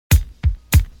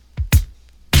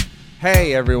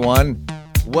Hey everyone,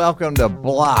 welcome to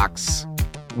Blocks.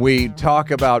 We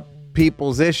talk about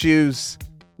people's issues.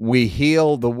 We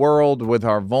heal the world with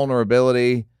our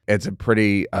vulnerability. It's a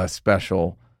pretty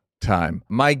special time.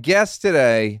 My guest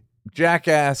today,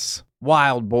 Jackass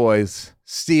Wild Boys,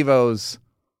 Steve-O's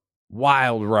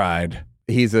Wild Ride.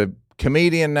 He's a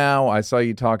comedian now. I saw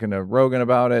you talking to Rogan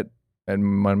about it.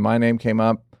 And when my name came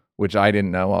up, which I didn't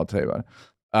know, I'll tell you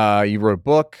about it. You wrote a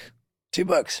book. Two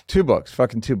books.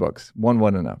 Fucking two books. One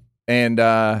wasn't enough.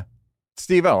 And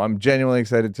Steve-O, I'm genuinely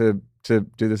excited to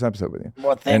do this episode with you.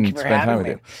 Well, thank you for having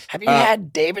me. Have you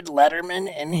had David Letterman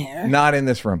in here? Not in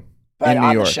this room. But in New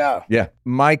on York. the show. Yeah.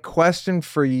 My question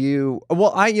for you.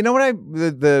 Well,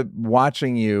 the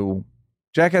watching you,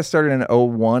 Jackass started in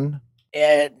 2001.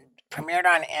 It premiered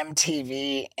on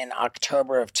MTV in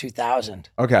October of 2000.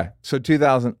 Okay. So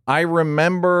 2000. I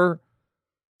remember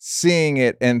seeing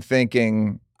it and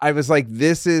thinking, I was like,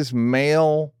 this is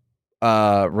male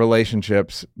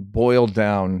relationships boiled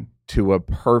down to a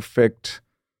perfect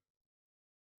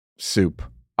soup.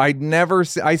 I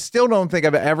still don't think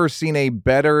I've ever seen a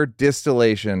better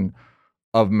distillation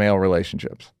of male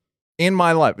relationships in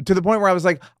my life, to the point where I was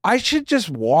like, I should just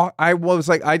walk. I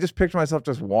just pictured myself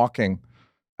just walking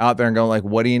out there and going like,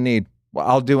 what do you need? Well,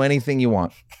 I'll do anything you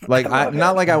want. Like,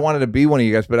 not like I wanted to be one of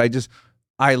you guys, but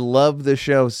I love the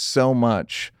show so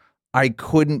much. I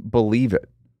couldn't believe it.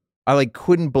 I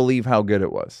couldn't believe how good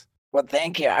it was. Well,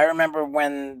 thank you. I remember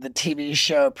when the TV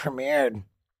show premiered,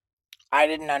 I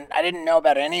didn't know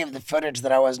about any of the footage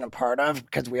that I wasn't a part of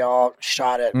because we all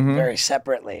shot it very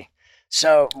separately.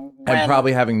 So and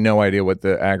probably having no idea what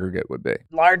the aggregate would be.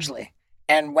 Largely.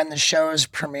 And when the shows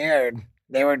premiered,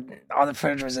 all the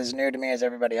footage was as new to me as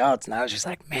everybody else. And I was just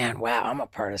like, man, wow, I'm a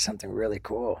part of something really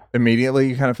cool. Immediately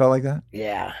you kind of felt like that?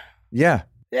 Yeah. Yeah.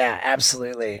 Yeah,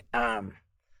 absolutely.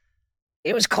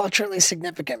 It was culturally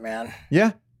significant, man.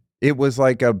 Yeah. It was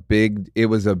a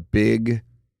big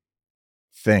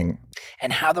thing.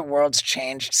 And how the world's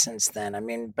changed since then. I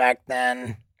mean, back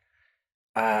then,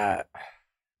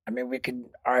 we could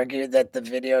argue that the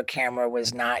video camera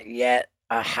was not yet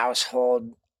a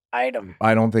household item.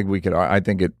 I don't think we could. I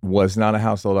think it was not a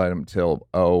household item till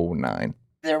 2009.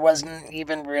 There wasn't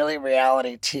even really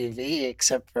reality TV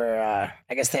except for,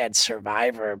 I guess they had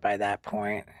Survivor by that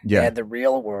point. Yeah. They had The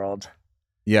Real World.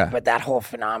 Yeah. But that whole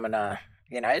phenomena,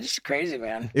 it's just crazy,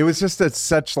 man. It was just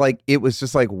it was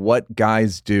just like what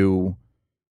guys do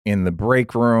in the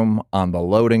break room, on the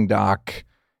loading dock,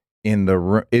 in the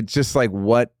room. It's just like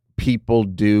what people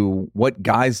do, what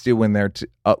guys do when they're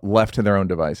left to their own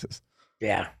devices.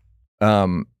 Yeah.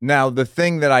 Now, the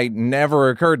thing that never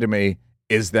occurred to me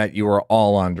is that you were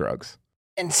all on drugs.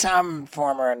 In some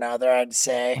form or another, I'd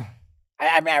say.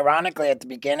 I mean, ironically, at the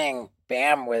beginning,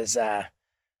 Bam was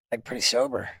pretty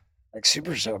sober,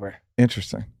 super sober.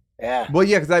 Interesting. Yeah. Well,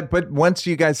 yeah, but once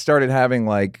you guys started having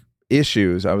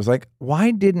issues, I was like,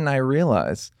 why didn't I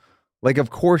realize? Of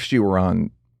course you were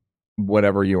on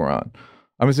whatever you were on.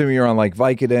 I'm assuming you're on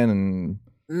Vicodin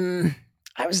and.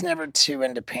 I was never too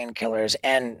into painkillers,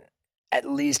 and at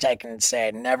least I can say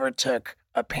I never took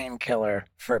a painkiller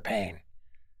for pain.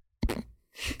 You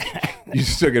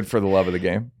just took it for the love of the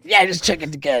game? Yeah, I just took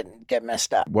it to get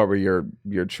messed up. What were your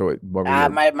choice?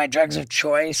 My drugs of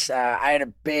choice? I had a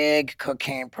big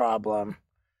cocaine problem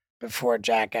before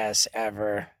Jackass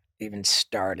ever even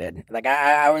started.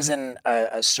 I was in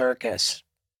a circus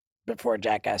before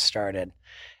Jackass started,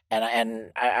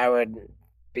 and I would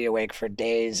be awake for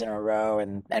days in a row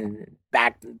and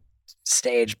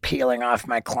backstage peeling off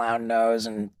my clown nose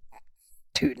and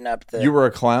tooting up the... You were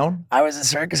a clown? I was a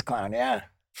circus clown, yeah.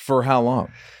 For how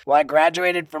long? Well, I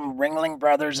graduated from Ringling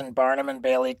Brothers and Barnum and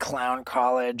Bailey Clown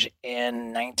College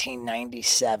in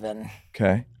 1997.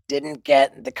 Okay. Didn't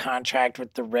get the contract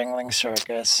with the Ringling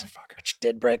Circus, which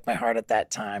did break my heart at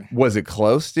that time. Was it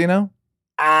close, do you know?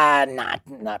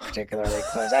 Not particularly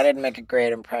close. I didn't make a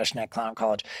great impression at Clown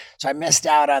College. So I missed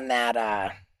out on that.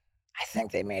 I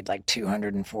think they made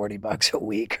 $240 a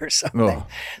week or something. Oh,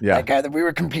 yeah. We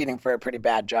were competing for a pretty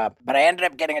bad job. But I ended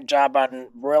up getting a job on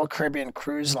Royal Caribbean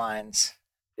Cruise Lines,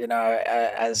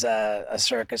 as a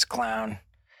circus clown.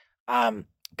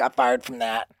 Got fired from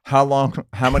that. How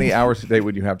many hours a day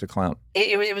would you have to clown?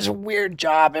 It was a weird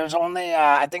job. It was only,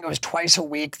 I think it was twice a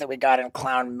week that we got in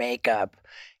clown makeup.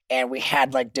 And we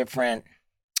had different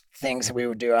things that we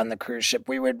would do on the cruise ship.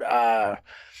 We would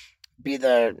be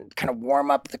the kind of warm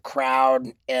up the crowd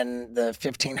in the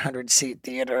 1,500 seat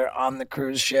theater on the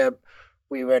cruise ship.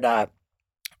 We would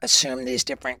assume these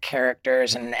different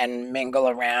characters and mingle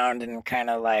around and kind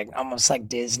of almost like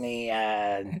Disney,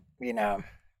 you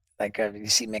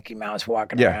see Mickey Mouse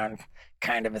walking around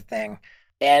kind of a thing.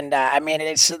 And I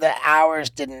mean, so the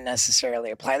hours didn't necessarily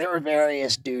apply. There were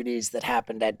various duties that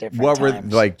happened at different What were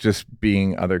times. like just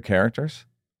being other characters?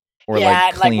 Or yeah,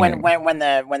 like cleaning? when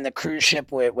the cruise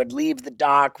ship would leave the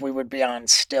dock, we would be on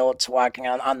stilts walking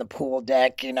on the pool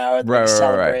deck, you know, Right, like right.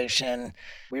 celebration.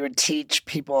 We would teach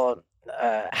people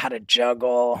how to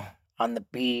juggle on the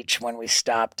beach when we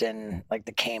stopped in like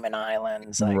the Cayman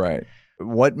Islands. Like, Right.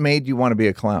 What made you want to be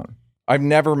a clown? I've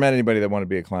never met anybody that wanted to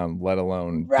be a clown, let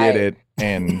alone Right. did it.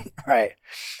 And right.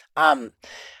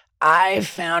 I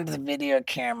found the video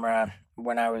camera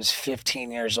when I was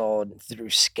 15 years old through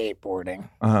skateboarding.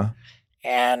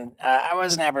 And I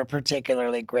wasn't ever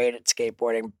particularly great at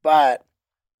skateboarding, but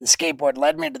the skateboard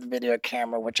led me to the video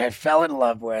camera, which I fell in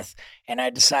love with. And I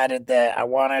decided that I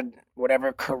wanted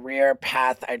whatever career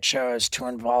path I chose to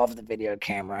involve the video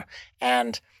camera.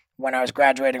 And when I was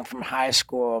graduating from high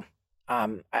school,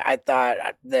 I thought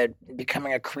that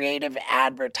becoming a creative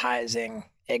advertising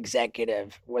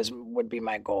executive would be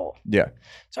my goal. yeah.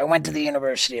 So I went to the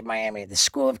University of Miami, the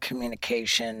School of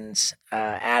Communications,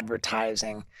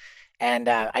 Advertising, and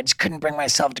I just couldn't bring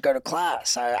myself to go to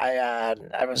class.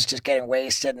 I was just getting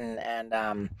wasted, and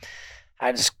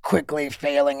I was quickly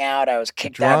failing out. I was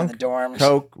kicked out of the dorms.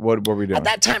 Coke? What were we doing? At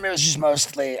that time, it was just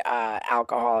mostly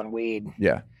alcohol and weed.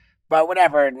 Yeah. But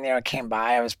whatever, you know, came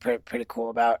by, I was pretty cool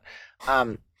about.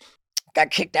 Got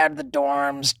kicked out of the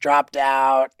dorms, dropped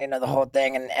out, you know, the whole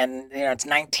thing. And you know, it's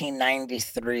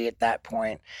 1993 at that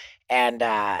point. And,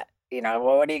 you know,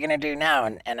 well, what are you going to do now?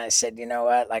 And I said, you know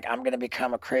what? Like, I'm going to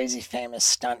become a crazy famous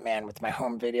stuntman with my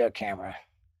home video camera.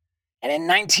 And in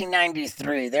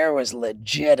 1993, there was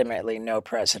legitimately no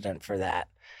precedent for that.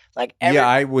 Like, yeah,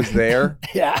 I was there.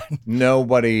 Yeah.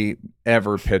 Nobody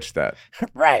ever pitched that.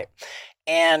 Right.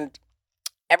 And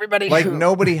everybody like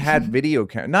nobody had video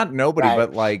camera. Not nobody, Right.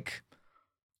 but like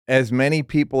as many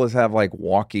people as have like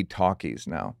walkie talkies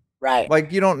now. Right.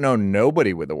 Like you don't know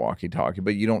nobody with a walkie talkie,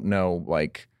 but you don't know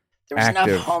like there was active.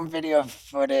 enough home video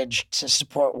footage to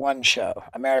support one show,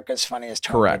 America's Funniest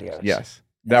Home Correct. Videos. Yes.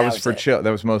 And That was for it.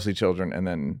 that was mostly children, and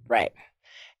then Right.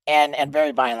 And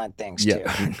very violent things too.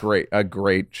 Yeah, a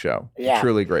great show. Yeah. A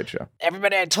truly great show.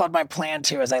 Everybody I told my plan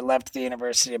to as I left the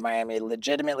University of Miami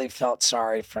legitimately felt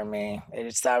sorry for me. They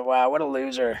just thought, wow, what a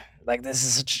loser. Like, this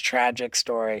is such a tragic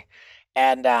story.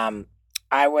 And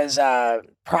I was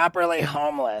properly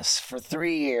homeless for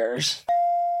 3 years.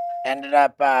 Ended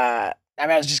up, I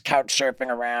was just couch surfing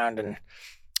around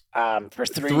and for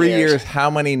 3 years. How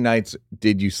many nights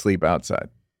did you sleep outside?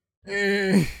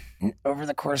 Over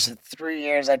the course of 3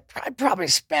 years, I probably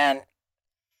spent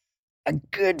a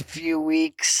good few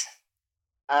weeks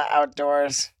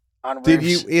outdoors on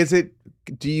roofs.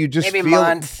 Do you just maybe a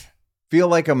month? Feel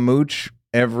like a mooch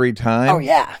every time? Oh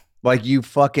yeah. Like you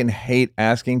fucking hate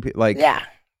asking people. Like yeah,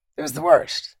 it was the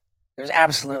worst. It was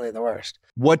absolutely the worst.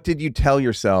 What did you tell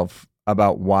yourself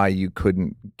about why you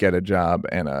couldn't get a job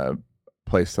and a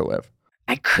place to live?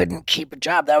 I couldn't keep a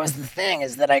job. That was the thing,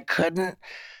 is that I couldn't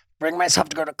bring myself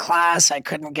to go to class. I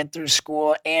couldn't get through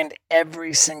school, and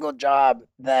every single job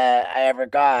that I ever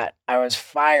got, I was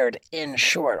fired in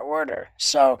short order.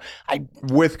 So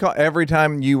every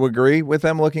time you agree with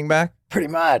them looking back? Pretty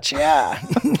much, yeah.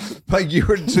 Like you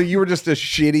were just a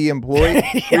shitty employee.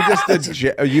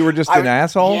 Yeah, you were just an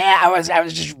asshole. Yeah, I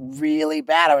was just really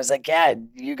bad. I was like, yeah,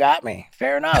 you got me.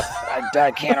 Fair enough.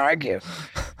 I can't argue.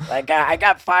 Like I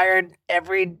got fired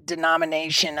every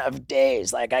denomination of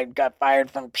days. Like I got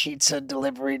fired from pizza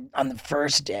delivery on the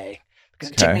first day because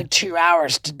it took me 2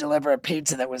 hours to deliver a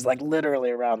pizza that was like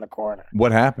literally around the corner.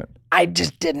 What happened? I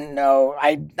just didn't know.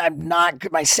 I'm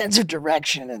not. My sense of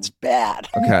direction is bad.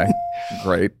 Okay,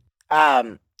 great.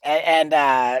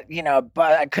 You know,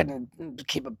 but I couldn't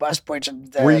keep a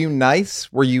busboy. Were you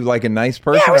nice? Were you like a nice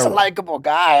person? Yeah, I was a likable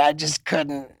guy. I just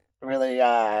couldn't really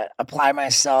apply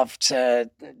myself to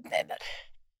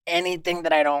anything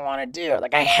that I don't want to do.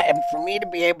 Like for me to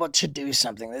be able to do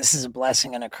something, this is a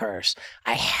blessing and a curse.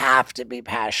 I have to be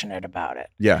passionate about it.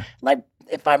 Yeah. Like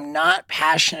if I'm not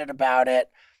passionate about it,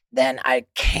 then I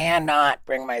cannot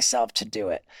bring myself to do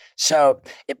it. So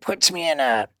it puts me in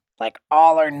a like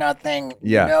all or nothing,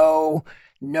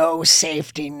 no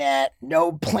safety net,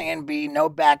 no plan B, no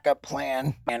backup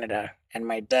plan. Canada and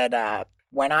my dad,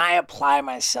 when I apply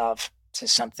myself to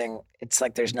something, it's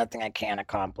like there's nothing I can't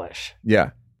accomplish.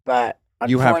 Yeah. But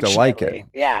you have to like it.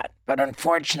 Yeah. But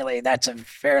unfortunately, that's a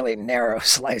fairly narrow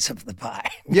slice of the pie.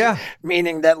 Yeah.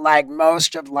 Meaning that like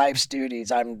most of life's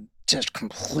duties, I'm just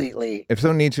completely. If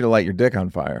someone needs you to light your dick on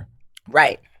fire.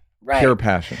 Right. Pure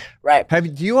passion. Right.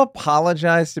 Do you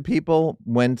apologize to people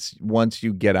once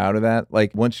you get out of that?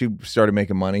 Like once you started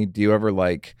making money, do you ever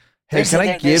like, hey, can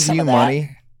I give you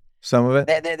money? Some of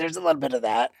it? There's a little bit of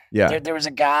that. Yeah. There was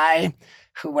a guy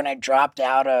who, when I dropped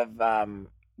out of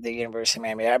the University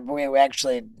of Miami, we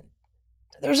actually,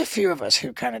 there's a few of us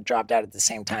who kind of dropped out at the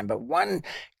same time. But one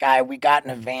guy, we got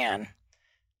in a van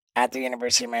at the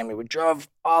University of Miami. We drove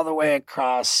all the way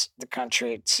across the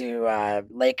country to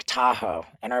Lake Tahoe,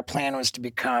 and our plan was to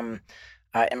become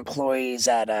employees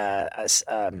at a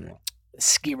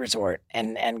ski resort,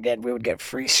 and we would get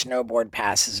free snowboard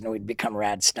passes, and we'd become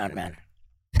rad stuntmen.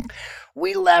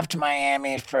 We left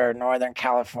Miami for Northern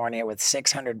California with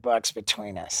 $600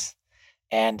 between us,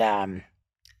 and I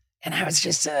was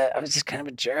just kind of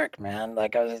a jerk, man.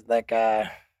 Like I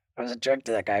was a jerk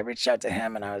to that guy. I reached out to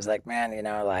him and I was like, man,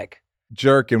 like.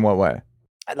 Jerk in what way?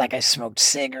 Like I smoked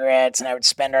cigarettes and I would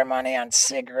spend our money on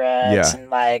cigarettes and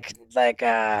like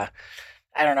I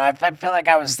don't know. I felt like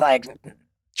I was like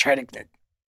trying to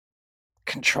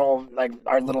control like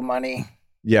our little money.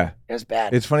 Yeah. It was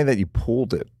bad. It's funny that you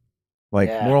pooled it. Like,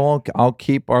 I'll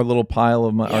keep our little pile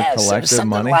of money, our collective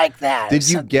money. Like that. Did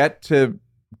you get to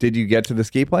the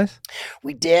ski place?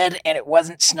 We did, and it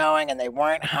wasn't snowing, and they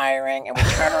weren't hiring. And we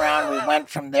turned around. We went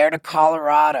from there to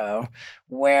Colorado,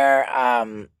 where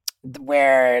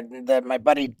my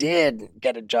buddy did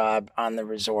get a job on the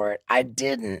resort. I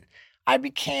didn't. I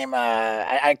became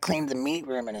I cleaned the meat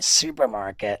room in a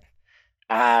supermarket.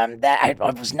 That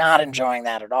I was not enjoying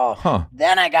that at all. Huh.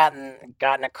 Then I got in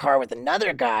a car with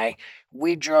another guy.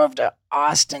 We drove to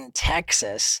Austin,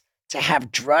 Texas, to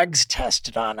have drugs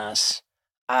tested on us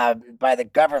by the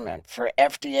government for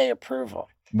FDA approval.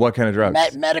 What kind of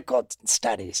drugs? Medical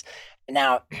studies.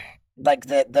 Now, like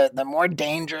the more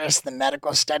dangerous the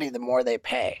medical study, the more they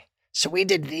pay. So we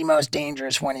did the most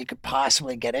dangerous one you could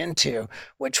possibly get into,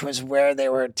 which was where they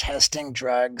were testing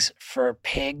drugs for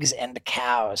pigs and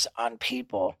cows on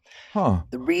people. Huh.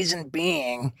 The reason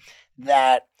being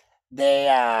that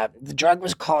the drug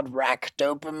was called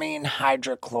ractopamine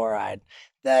hydrochloride.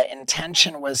 The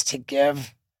intention was to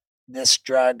give this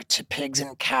drug to pigs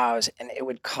and cows, and it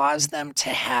would cause them to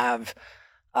have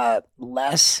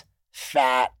less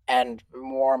fat and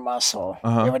more muscle.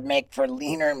 Uh-huh. It would make for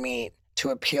leaner meat to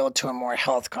appeal to a more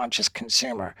health-conscious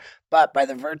consumer. But by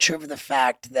the virtue of the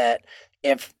fact that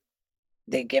if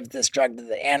they give this drug to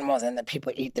the animals and the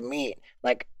people eat the meat,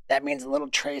 like that means a little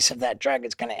trace of that drug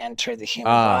is going to enter the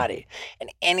human body.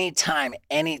 And anytime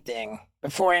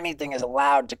before anything is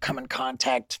allowed to come in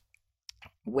contact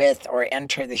with or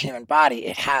enter the human body,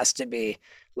 it has to be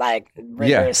like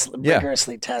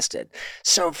rigorously tested.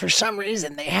 So for some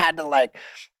reason they had to like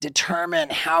determine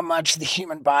how much the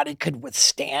human body could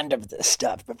withstand of this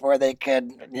stuff before they could,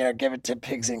 give it to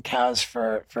pigs and cows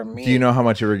for meat. Do you know how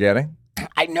much you were getting?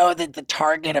 I know that the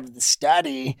target of the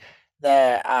study,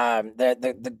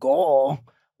 the goal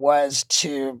was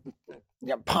to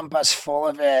pump us full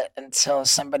of it until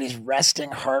somebody's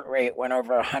resting heart rate went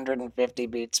over 150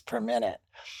 beats per minute.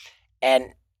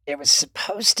 And it was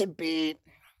supposed to be,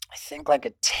 I think, like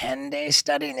a 10-day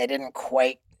study, and they didn't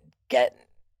quite get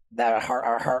our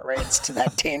heart rates to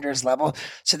that dangerous level.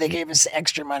 So they gave us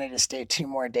extra money to stay 2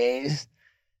 more days.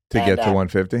 To get to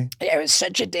 150? It was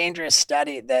such a dangerous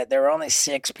study that there were only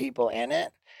 6 people in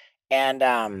it.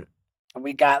 And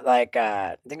we got like,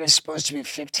 I think it was supposed to be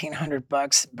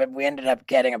 $1,500, but we ended up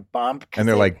getting a bump. And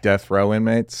they're like death row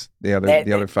inmates? The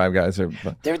other 5 guys are...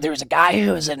 There was a guy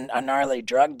who was a gnarly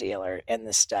drug dealer in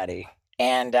the study.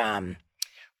 And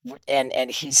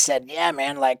he said, yeah,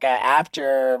 man, like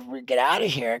after we get out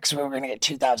of here, because we were going to get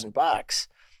 $2,000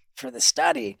 for the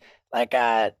study, like,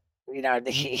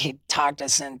 he talked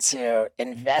us into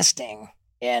investing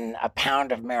in a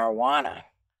pound of marijuana.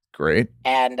 Great.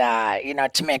 And,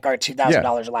 to make our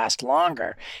 $2,000 last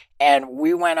longer. And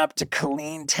we went up to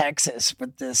Killeen, Texas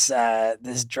with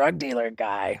this drug dealer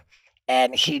guy,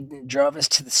 and he drove us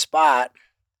to the spot,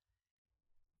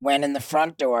 went in the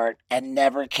front door, and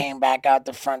never came back out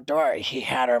the front door. He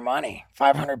had our money,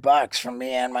 $500 from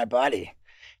me and my buddy.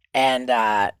 And,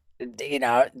 and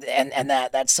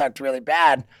that sucked really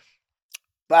bad.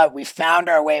 But we found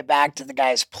our way back to the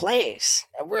guy's place.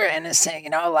 And we're innocent, hey,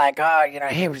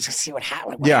 we're just gonna see what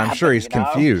happened. I'm sure he's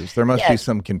confused. There must be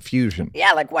some confusion.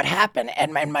 Yeah, like what happened?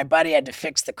 And my buddy had to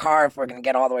fix the car if we're gonna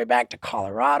get all the way back to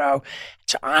Colorado.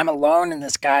 So I'm alone in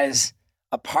this guy's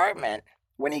apartment.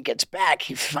 When he gets back,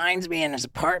 he finds me in his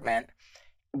apartment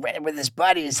with his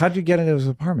buddies. How'd you get into his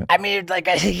apartment? I mean,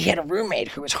 he had a roommate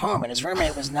who was home, and his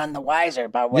roommate was none the wiser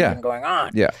about what had been going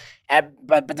on. Yeah.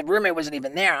 But the roommate wasn't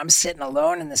even there. I'm sitting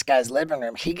alone in this guy's living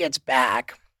room. He gets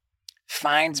back,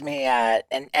 finds me, and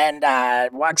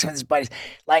walks in with his buddies.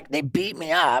 Like, they beat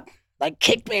me up, like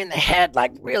kicked me in the head,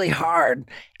 like really hard,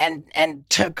 and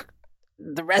took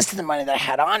the rest of the money that I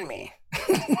had on me.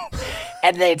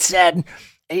 And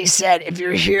he said, if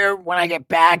you're here when I get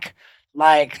back,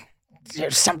 like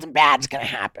there's something bad's gonna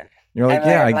happen. You're like, And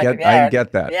yeah, I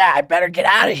get that. Yeah, I better get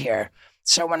out of here.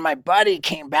 So when my buddy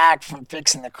came back from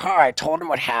fixing the car, I told him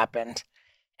what happened,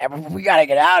 and we got to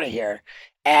get out of here.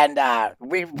 And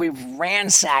we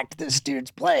ransacked this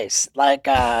dude's place. Like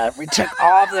we took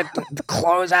all the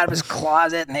clothes out of his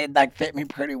closet, and they'd like fit me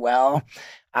pretty well.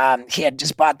 He had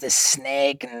just bought this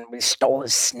snake, and we stole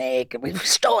his snake, and we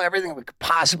stole everything we could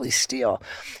possibly steal.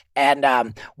 And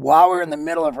while we're in the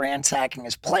middle of ransacking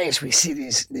his place, we see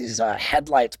these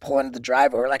headlights pull into the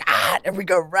driveway. We're like, and we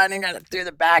go running through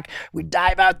the back. We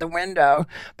dive out the window,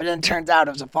 but then it turns out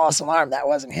it was a false alarm. That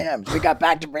wasn't him. We got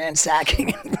back to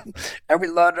ransacking, and we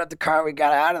loaded up the car. We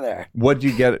got out of there. What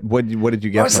did you get? What did you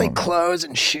get? Mostly from him? clothes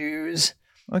and shoes.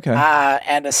 Okay.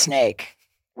 And a snake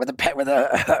with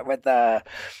a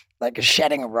like a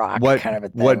shedding rock kind of a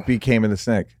thing. What became of the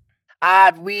snake?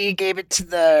 We gave it to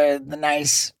the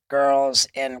nice girls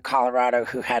in Colorado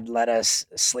who had let us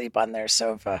sleep on their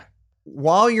sofa.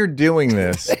 While you're doing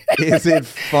this, is it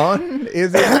fun?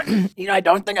 Is it? I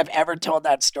don't think I've ever told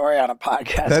that story on a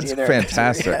podcast. That's either.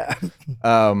 fantastic.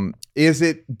 Yeah. Is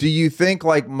it? Do you think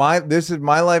like this is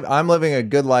my life? I'm living a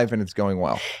good life and it's going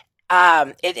well.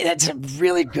 It's a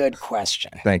really good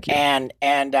question. Thank you. And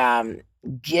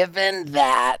given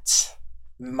that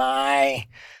my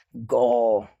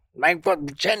goal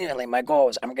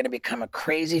is I'm going to become a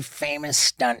crazy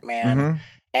famous stuntman, Mhm.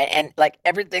 and like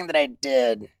everything that I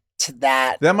did to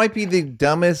that. That might be the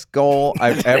dumbest goal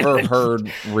I've ever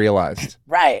heard realized.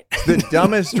 Right. The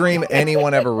dumbest dream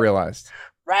anyone ever realized.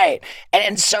 Right.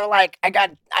 And so like I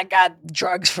got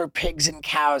drugs for pigs and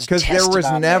cows. Because there was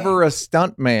never a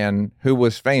stuntman who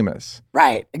was famous.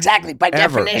 Right. Exactly. By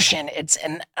Ever. definition, it's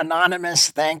an anonymous,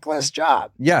 thankless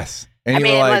job. Yes. And I you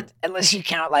mean, were like, unless you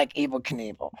count like Evel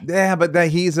Knievel. yeah, but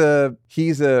he's a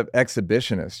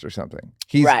exhibitionist or something.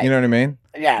 He's, Right. you know what I mean?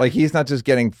 Yeah. Like he's not just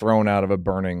getting thrown out of a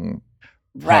burning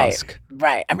Right. husk.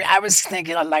 Right. I mean, I was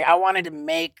thinking like I wanted to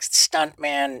make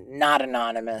stuntman not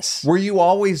anonymous. Were you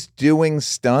always doing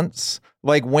stunts?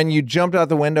 Like when you jumped out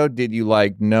the window, did you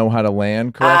like know how to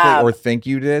land correctly or think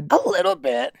you did? A little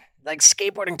bit. Like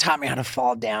skateboarding taught me how to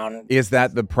fall down. Is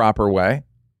that the proper way?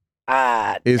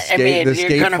 I the mean,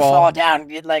 skate you're gonna fall? fall down.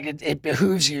 It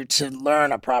behooves you to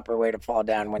learn a proper way to fall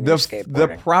down when you're skateboarding. The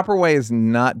proper way is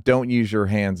don't use your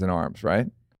hands and arms, right?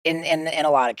 In a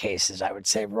lot of cases, I would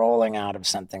say rolling out of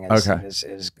something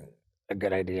is a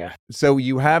good idea. So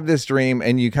you have this dream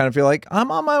and you kind of feel like I'm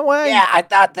on my way. Yeah, I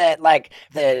thought that like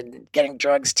the getting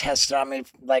drugs tested on me,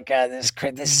 like this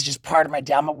is just part of my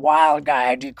deal. I'm a wild guy.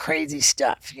 I do crazy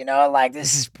stuff, like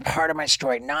this is part of my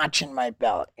story, notch in my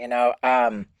belt,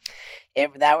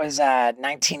 That was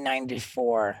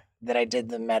 1994 that I did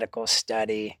the medical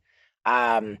study.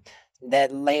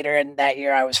 That later in that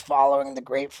year, I was following the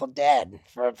Grateful Dead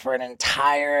for an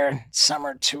entire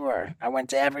summer tour. I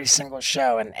went to every single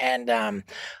show, and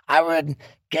I would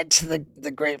get to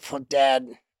the Grateful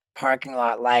Dead parking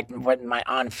lot like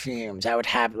on fumes. I would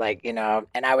have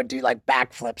and I would do like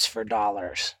backflips for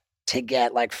dollars to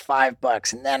get like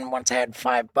 $5. And then once I had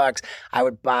 $5, I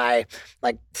would buy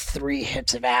like 3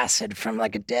 hits of acid from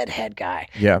like a deadhead guy.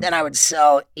 Yeah. Then I would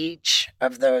sell each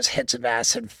of those hits of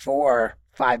acid for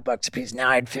 $5 a piece. Now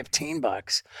I had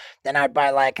 $15. Then I'd buy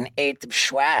like an eighth of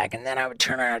swag, and then I would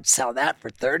turn around and sell that for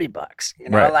 $30.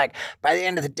 Right. Like by the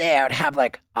end of the day, I would have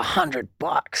like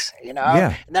 $100.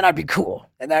 Yeah. And then I'd be cool,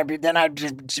 and then I'd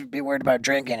just be worried about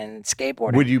drinking and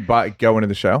skateboarding. Would you go into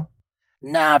the show?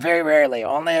 Nah, very rarely.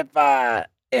 Only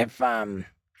if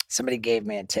somebody gave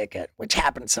me a ticket, which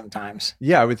happens sometimes.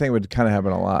 Yeah, I would think it would kind of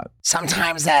happen a lot.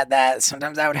 Sometimes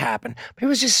sometimes that would happen. But it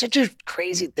was just such a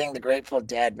crazy thing, the Grateful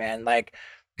Dead, man. Like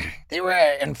they were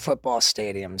in football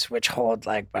stadiums, which hold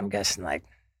like, I'm guessing like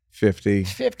 50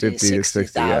 to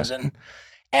 60,000. Yeah.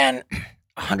 And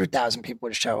 100,000 people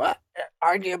would show up.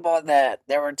 Arguable that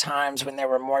there were times when there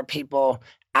were more people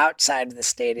outside of the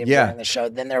stadium during the show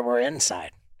than there were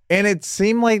inside. And it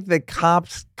seemed like the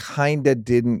cops kind of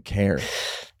didn't care.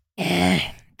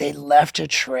 They left a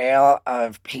trail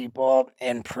of people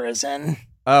in prison.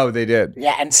 Oh, they did?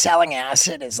 Yeah, and selling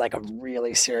acid is like a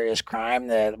really serious crime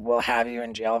that will have you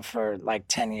in jail for like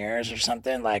 10 years or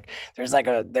something. Like there's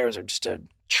just a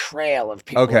trail of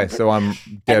people. Okay, so I'm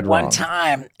dead wrong. One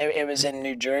time, it was in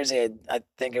New Jersey. I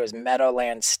think it was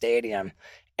Meadowlands Stadium.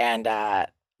 And I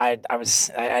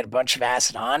had a bunch of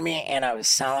acid on me, and I was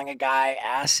selling a guy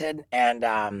acid.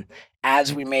 And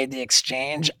as we made the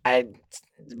exchange, I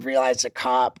realized a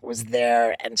cop was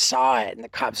there and saw it, and the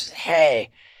cop said, "Hey,"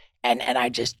 and I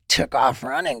just took off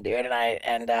running, dude.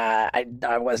 And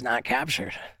I was not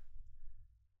captured.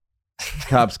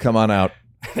 Cops, come on out.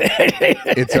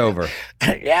 It's over.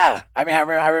 Yeah, I mean,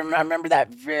 I remember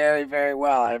that very, very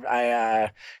well.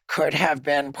 I could have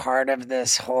been part of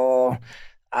this whole,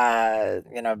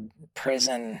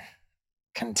 prison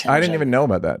contingent. I didn't even know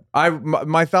about that.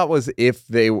 My thought was if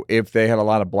they had a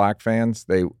lot of black fans,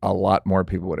 a lot more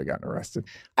people would have gotten arrested.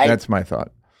 That's my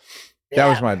thought. That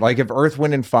was my, like, if Earth,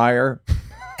 Wind, and Fire,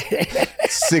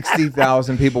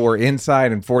 60,000 people were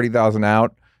inside and 40,000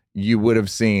 out, you would have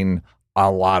seen a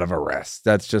lot of arrests.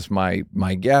 That's just my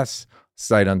guess,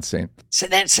 sight unseen. So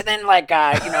then, like,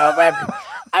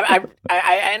 I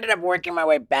ended up working my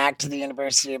way back to the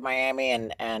University of Miami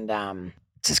and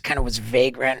just kind of was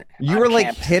vagrant. You were like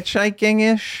campus.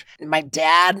 hitchhiking-ish? My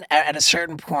dad, at a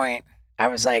certain point, I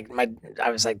was like,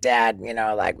 Dad,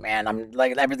 man, I'm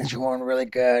like, everything's going really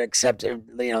good, except,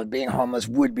 being homeless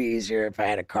would be easier if I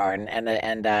had a car.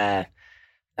 And I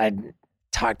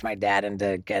talked my dad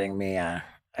into getting me a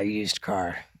used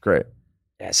car. Great.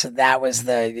 Yeah, so that was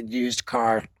the used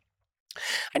car.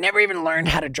 I never even learned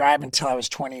how to drive until I was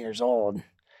 20 years old.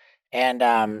 And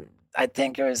I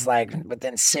think it was like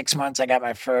within 6 months, I got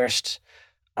my first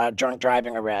drunk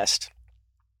driving arrest.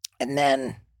 And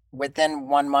then within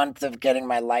 1 month of getting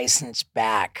my license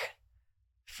back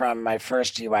from my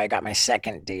first DUI, I got my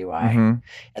second DUI. Mm-hmm.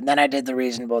 And then I did the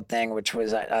reasonable thing, which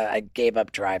was I gave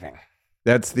up driving.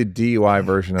 That's the DUI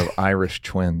version of Irish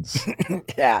Twins.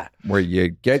 Yeah. Where you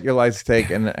get your license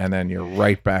taken and then you're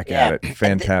right back at it.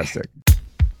 Fantastic.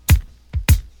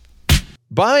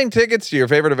 Buying tickets to your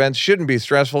favorite events shouldn't be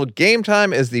stressful. Game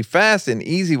Time is the fast and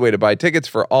easy way to buy tickets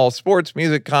for all sports,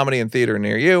 music, comedy, and theater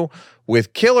near you,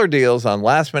 with killer deals on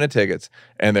last-minute tickets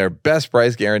and their best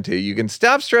price guarantee. You can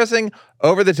stop stressing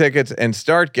over the tickets and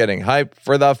start getting hyped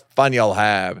for the fun you'll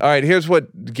have. All right, here's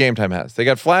what Game Time has. They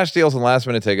got flash deals on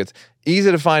last-minute tickets,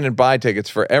 easy to find and buy tickets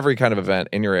for every kind of event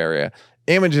in your area,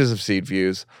 images of seat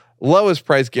views, lowest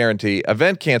price guarantee,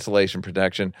 event cancellation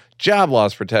protection, job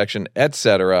loss protection,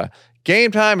 etc.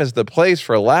 Game Time is the place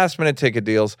for last-minute ticket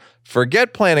deals.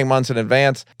 Forget planning months in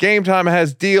advance. Game Time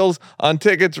has deals on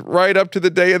tickets right up to the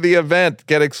day of the event.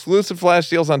 Get exclusive flash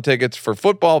deals on tickets for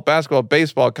football, basketball,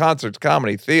 baseball, concerts,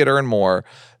 comedy, theater, and more.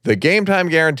 The Game Time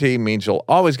guarantee means you'll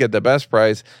always get the best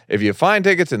price. If you find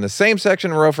tickets in the same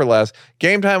section row for less,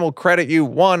 Game Time will credit you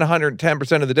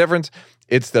 110% of the difference.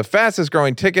 It's the fastest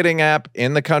growing ticketing app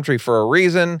in the country for a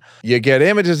reason. You get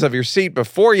images of your seat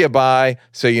before you buy,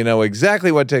 so you know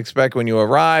exactly what to expect when you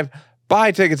arrive.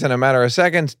 Buy tickets in a matter of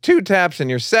seconds, 2 taps and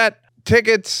you're set.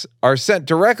 Tickets are sent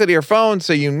directly to your phone,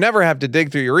 so you never have to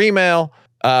dig through your email.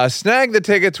 Snag the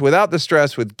tickets without the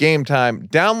stress with Game Time.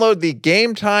 Download the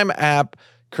Game Time app,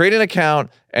 create an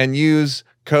account, and use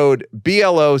code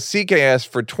BLOCKS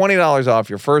for $20 off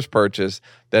your first purchase.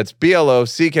 That's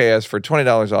BLOCKS for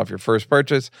 $20 off your first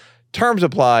purchase. Terms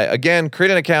apply. Again,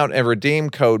 create an account and redeem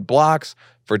code BLOCKS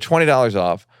for $20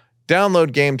 off.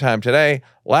 Download Game Time today.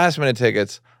 Last minute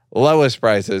tickets, lowest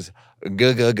prices,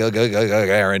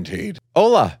 guaranteed.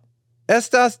 Hola,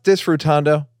 ¿estás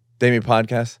disfrutando de mi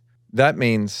podcast? That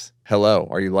means, hello,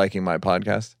 are you liking my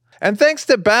podcast? And thanks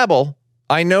to Babbel,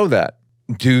 I know that.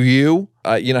 Do you?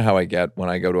 You know how I get when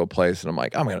I go to a place and I'm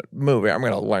like, I'm going to move here. I'm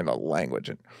going to learn the language.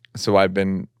 And so I've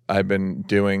been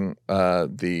doing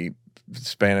the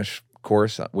Spanish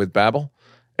course with Babbel,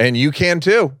 and you can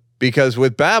too, because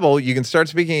with Babbel, you can start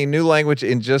speaking a new language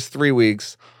in just 3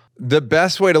 weeks. The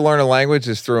best way to learn a language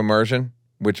is through immersion,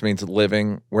 which means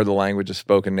living where the language is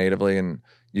spoken natively and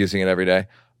using it every day.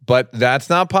 But that's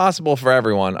not possible for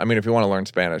everyone. I mean, if you want to learn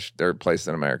Spanish, there are places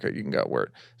in America you can go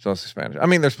where it's mostly Spanish. I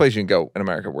mean, there's places you can go in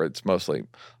America where it's mostly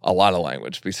a lot of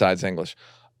language besides English.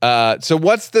 So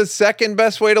what's the second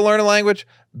best way to learn a language?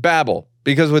 Babbel.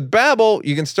 Because with Babbel,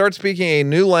 you can start speaking a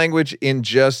new language in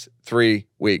just 3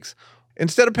 weeks.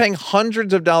 Instead of paying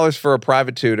hundreds of dollars for a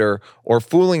private tutor or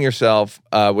fooling yourself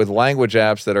with language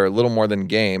apps that are a little more than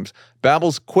games,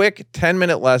 Babbel's quick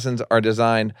 10-minute lessons are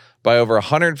designed by over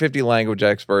 150 language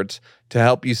experts to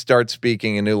help you start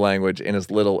speaking a new language in as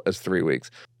little as 3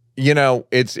 weeks. You know,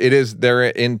 they're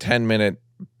in 10-minute,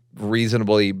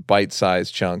 reasonably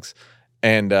bite-sized chunks,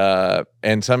 and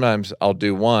sometimes I'll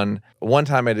do one. One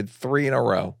time I did 3 in a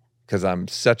row because I'm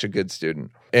such a good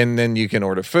student. And then you can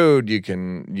order food. You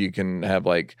can have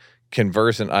like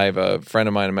conversant. I have a friend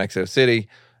of mine in Mexico City,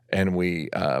 and we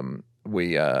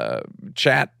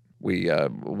chat. We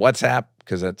WhatsApp,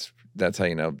 because that's how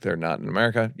you know they're not in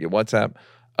America. You WhatsApp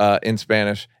in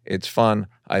Spanish. It's fun.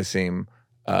 I seem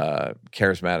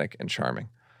charismatic and charming.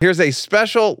 Here's a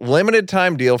special limited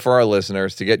time deal for our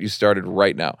listeners to get you started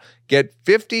right now. Get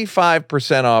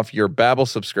 55% off your Babbel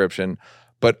subscription,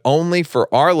 but only for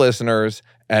our listeners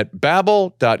at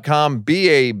babbel.com,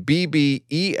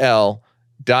 BABBEL.com.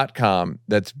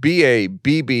 That's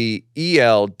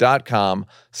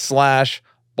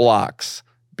BABBEL.com/blocks,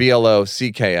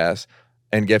 BLOCKS,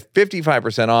 and get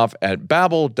 55% off at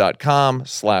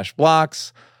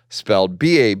babbel.com/blocks, spelled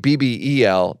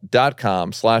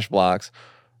BABBEL.com/blocks.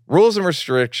 Rules and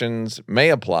restrictions may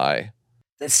apply.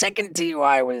 The second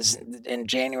DUI was in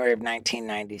January of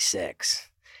 1996.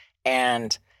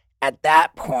 And at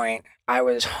that point, I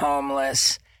was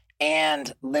homeless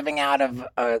and living out of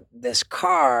this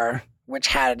car, which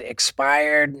had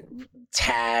expired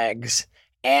tags.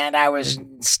 And I was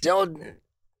still,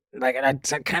 like, I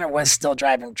kind of was still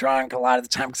driving drunk a lot of the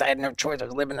time because I had no choice. I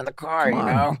was living in the car, Come on.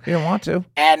 you know? You didn't want to.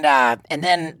 And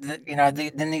then,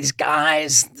 then these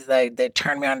guys, they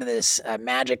turned me onto this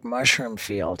magic mushroom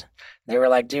field. They were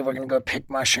like, dude, we're going to go pick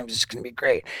mushrooms. It's going to be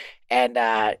great. And,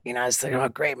 I was like, oh,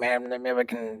 great, man. Maybe I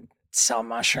can sell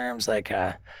mushrooms. Like,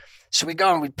 so we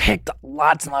go and we picked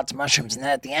lots and lots of mushrooms. And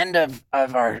then at the end of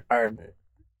our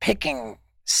picking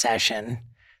session,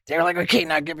 they were like, okay,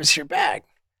 now give us your bag.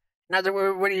 And I was like,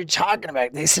 what are you talking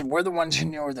about? They said, we're the ones who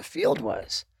knew where the field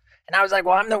was. And I was like,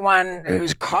 well, I'm the one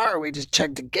whose car we just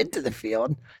took to get to the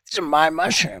field. These are my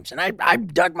mushrooms. And I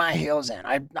dug my heels in.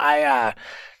 I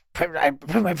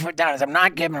put my foot down and said, I'm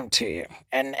not giving them to you.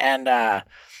 And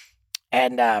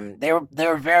they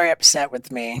were very upset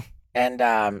with me. And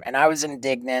I was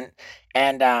indignant.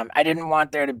 And I didn't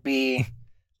want there to be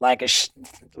like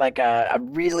a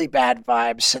really bad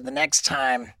vibe. So the next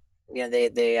time,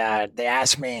 they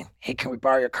asked me, hey, can we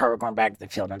borrow your car? We're going back to the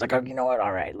field. And I was like, oh, you know what?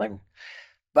 All right.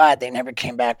 But they never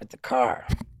came back with the car.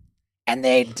 And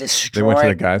they destroyed. They went to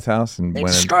the guy's house and they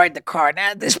destroyed the car.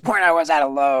 Now, at this point, I was at a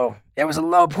low. It was a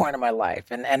low point in my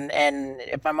life. And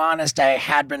if I'm honest, I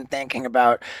had been thinking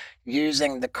about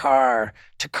using the car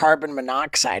to carbon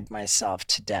monoxide myself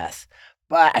to death.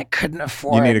 But I couldn't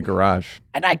afford. You need a garage.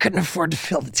 And I couldn't afford to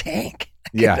fill the tank.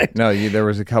 Yeah, no, there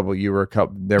was a couple. There were a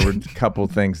couple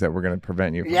things that were going to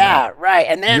prevent you from that. Right.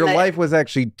 And then your life was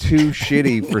actually too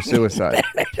shitty for suicide.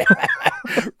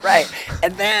 Right.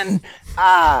 And then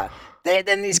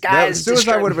then these guys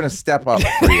suicide would have been a step up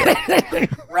for you.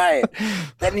 Right.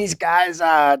 Then these guys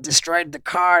destroyed the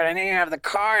car, and I didn't even have the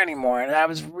car anymore. And I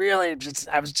was really just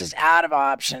out of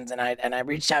options. And I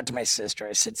reached out to my sister.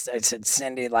 I said,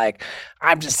 Cindy, like,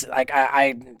 I'm just like,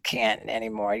 I can't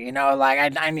anymore.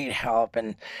 Like I need help.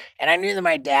 And I knew that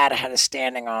my dad had a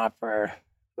standing offer.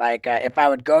 Like if I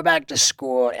would go back to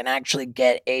school and actually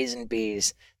get A's and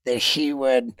B's, that he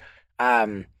would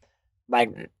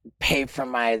like pay for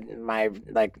my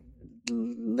like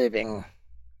living.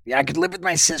 Yeah, I could live with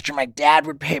my sister. My dad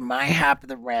would pay my half of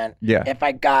the rent if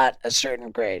I got a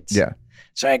certain grades. Yeah.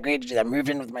 So I agreed to do that. I moved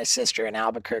in with my sister in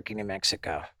Albuquerque, New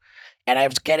Mexico. And I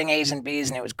was getting A's and B's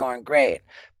and it was going great.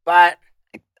 But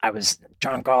I was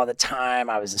drunk all the time.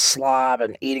 I was a slob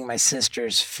and eating my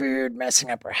sister's food, messing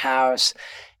up her house.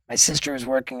 My sister was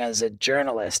working as a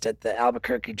journalist at the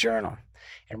Albuquerque Journal.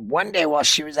 And one day while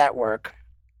she was at work,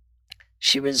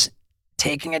 she was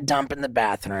taking a dump in the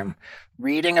bathroom,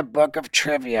 reading a book of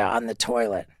trivia on the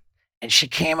toilet, and she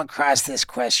came across this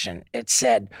question. It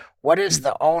said, what is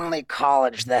the only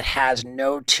college that has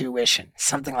no tuition?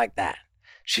 Something like that.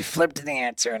 She flipped to the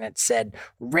answer, and it said,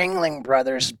 Ringling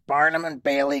Brothers Barnum and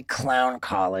Bailey Clown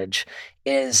College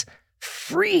is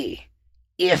free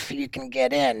if you can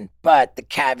get in, but the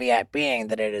caveat being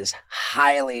that it is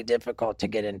highly difficult to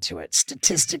get into it.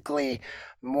 Statistically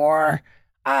more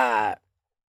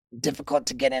difficult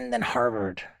to get in than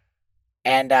Harvard.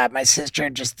 And my sister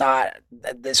just thought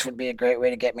that this would be a great way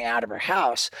to get me out of her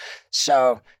house.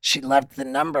 So she left the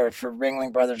number for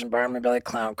Ringling Brothers and Barnum and Bailey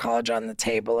Clown College on the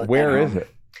table. Where is it?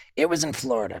 It was in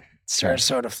Florida,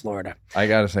 Sarasota, Florida. I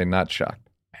got to say, not shocked.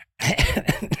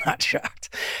 Not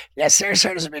shocked. Yeah,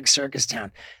 Sarasota's a big circus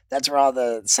town. That's where all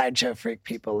the sideshow freak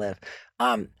people live.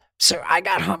 So I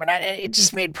got home and it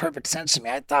just made perfect sense to me.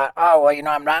 I thought, oh, well,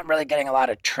 I'm not really getting a lot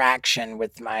of traction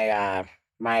with my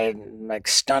my like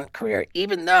stunt career,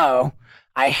 even though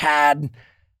I had.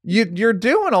 You're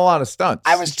doing a lot of stunts.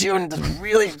 I was doing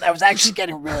I was actually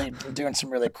doing some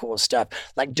really cool stuff.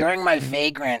 Like during my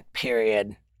vagrant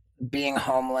period, being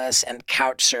homeless and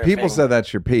couch surfing. People said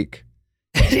that's your peak.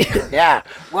 Yeah.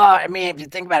 Well, I mean, if you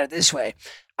think about it this way,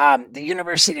 the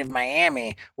University of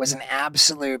Miami was an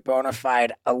absolute bona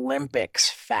fide Olympics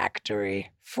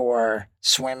factory for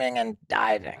swimming and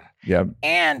diving. Yep.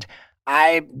 And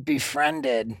I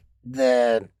befriended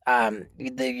the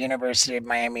University of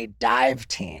Miami dive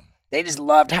team. They just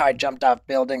loved how I jumped off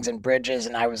buildings and bridges,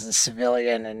 and I was a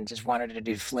civilian and just wanted to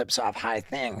do flips off high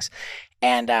things.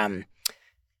 And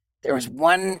there was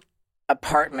one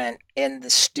apartment in the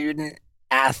student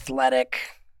athletic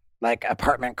like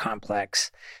apartment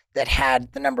complex that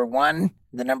had the number 1,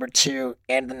 the number 2,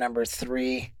 and the number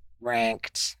 3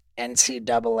 ranked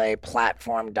NCAA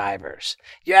platform divers.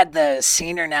 You had the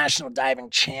senior national diving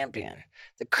champion,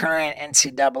 the current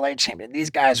NCAA champion. These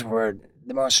guys were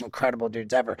the most incredible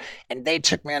dudes ever. And they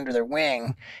took me under their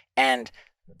wing and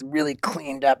really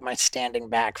cleaned up my standing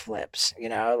back flips,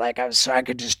 so I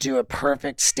could just do a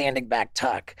perfect standing back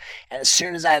tuck. And as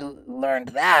soon as I learned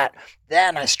that,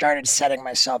 then I started setting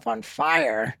myself on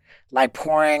fire, like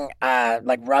pouring,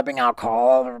 rubbing alcohol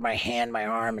all over my hand, my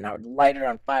arm, and I would light it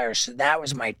on fire. So that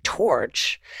was my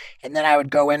torch. And then I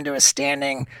would go into a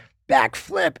standing back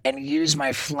flip and use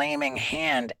my flaming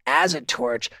hand as a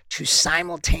torch to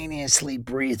simultaneously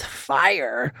breathe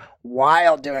fire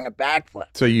while doing a backflip.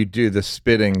 So you do the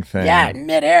spitting thing. Yeah,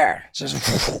 midair.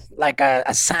 Just like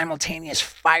a simultaneous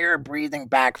fire breathing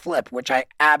backflip, which I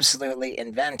absolutely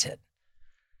invented.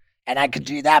 And I could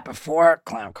do that before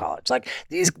clown college. Like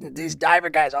these diver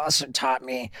guys also taught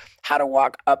me how to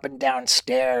walk up and down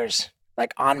stairs,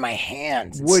 like on my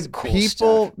hands. It's Would cool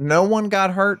people, stuff. no one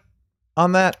got hurt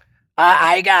on that?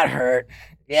 I got hurt.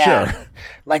 Yeah. Sure.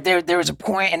 Like there was a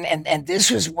point, and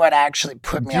this was what actually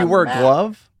put me Do on you wear the map.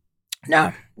 glove?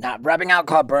 No, not rubbing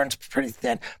alcohol burns pretty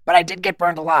thin, but I did get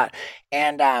burned a lot.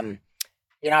 And,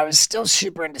 I was still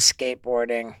super into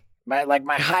skateboarding.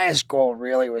 My highest goal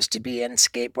really was to be in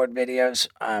skateboard videos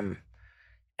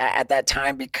at that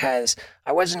time because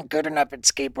I wasn't good enough at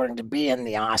skateboarding to be in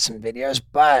the awesome videos,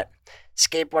 but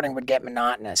skateboarding would get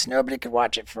monotonous. Nobody could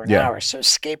watch it for an hour. So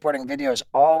skateboarding videos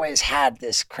always had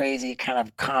this crazy kind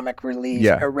of comic relief,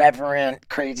 irreverent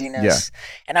craziness.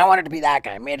 And I wanted to be that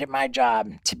guy. I made it my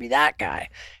job to be that guy.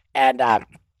 And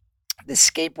the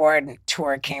skateboard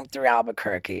tour came through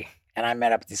Albuquerque. And I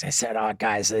met up with these. I said, "Oh,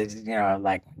 guys,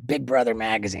 like Big Brother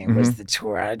magazine was the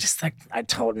tour." I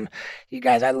told them, "You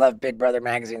guys, I love Big Brother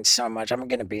magazine so much. I'm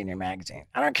going to be in your magazine.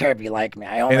 I don't care if you like me."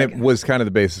 And it was kind of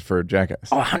the basis for Jackass.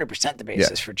 100% the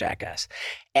basis for Jackass.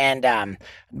 And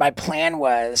my plan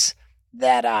was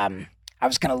that I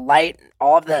was going to light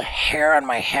all of the hair on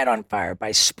my head on fire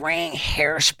by spraying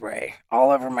hairspray all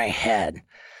over my head.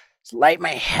 Light my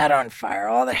head on fire,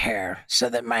 all the hair, so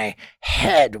that my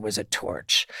head was a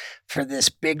torch for this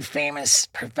big famous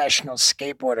professional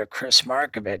skateboarder, Chris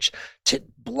Markovich, to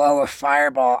blow a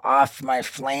fireball off my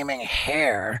flaming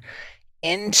hair,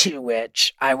 into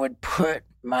which I would put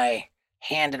my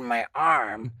hand and my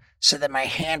arm so that my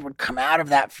hand would come out of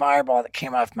that fireball that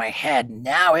came off my head.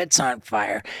 Now it's on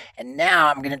fire. And now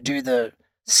I'm going to do the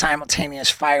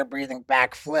simultaneous fire breathing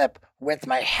backflip with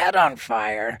my head on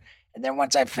fire. And then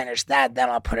once I finish that, then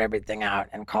I'll put everything out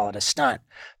and call it a stunt.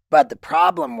 But the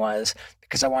problem was,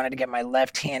 because I wanted to get my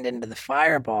left hand into the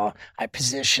fireball, I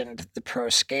positioned the pro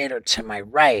skater to my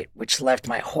right, which left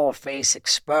my whole face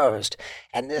exposed.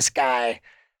 And this guy,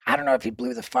 I don't know if he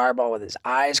blew the fireball with his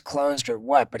eyes closed or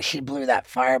what, but he blew that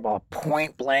fireball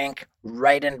point blank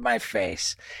right into my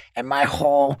face. And my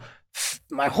whole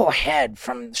head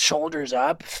from shoulders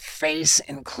up, face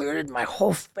included, my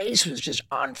whole face was just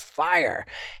on fire.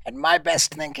 And my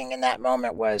best thinking in that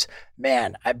moment was,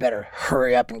 man, I better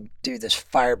hurry up and do this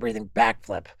fire breathing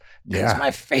backflip because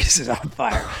my face is on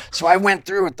fire. So I went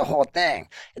through with the whole thing.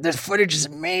 The footage is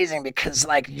amazing because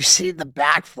you see the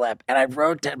backflip and I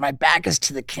rotate, my back is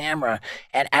to the camera.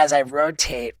 And as I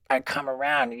rotate, I come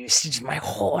around and you see just my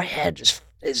whole head just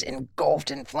is engulfed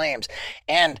in flames.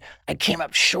 And I came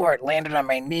up short, landed on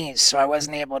my knees, so I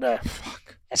wasn't able to.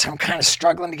 And so I'm kind of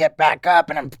struggling to get back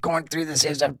up, and I'm going through this. It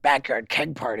was a backyard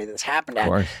keg party this happened at.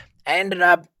 I ended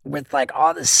up with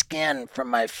all the skin from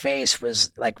my face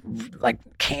was like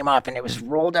came off, and it was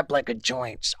rolled up like a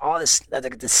joint. All this,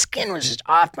 the skin was just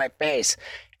off my face,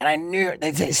 and I knew.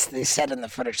 They said in the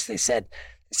footage, they said,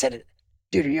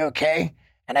 "Dude, are you okay?"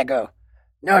 And I go,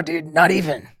 "No, dude, not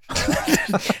even."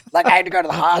 I had to go to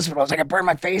the hospital. I was like, I burned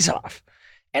my face off.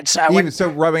 And so So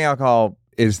rubbing alcohol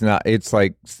is not, it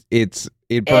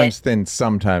burns thin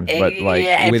sometimes, but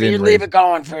if within you leave it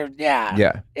going for,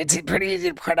 it's pretty easy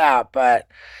to put out, but.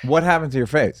 What happened to your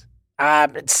face? I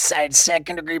had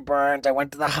 2nd degree burns. I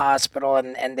went to the hospital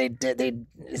and they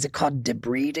is it called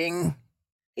debriding?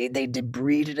 They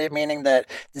debrided it, meaning that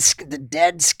the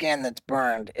dead skin that's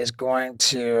burned is going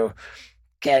to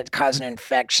cause an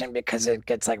infection because it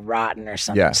gets rotten or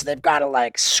something. Yeah. So they've got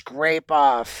to scrape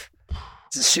off.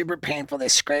 It's super painful. They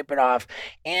scrape it off.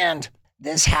 And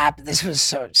this happened. This was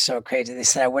so crazy. They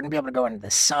said I wouldn't be able to go into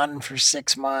the sun for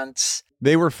 6 months.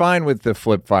 They were fine with the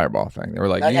flip fireball thing. They were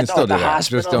like, you can still do that.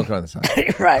 Hospital. Just don't go in the sun.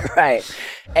 Right.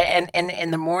 And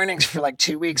in the mornings for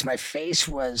 2 weeks, my face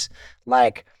was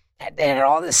they had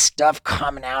all this stuff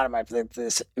coming out of my, like,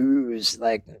 this ooze,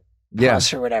 like Yeah.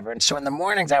 pus or whatever. And so in the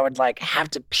mornings, I would like have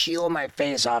to peel my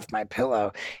face off my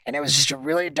pillow, and it was just a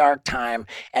really dark time.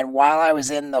 And while I was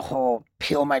in the whole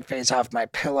peel my face off my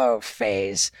pillow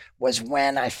phase, was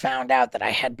when I found out that I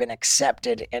had been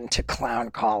accepted into clown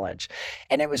college,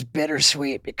 and it was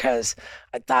bittersweet because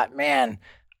I thought, man,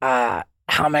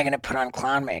 how am I going to put on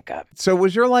clown makeup? So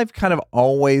was your life kind of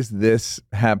always this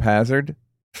haphazard?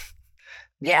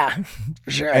 Yeah, for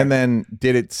sure. And then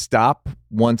did it stop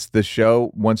once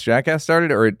Jackass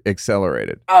started, or it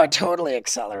accelerated? Oh, it totally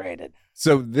accelerated.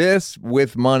 So this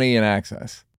with money and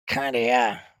access. Kind of,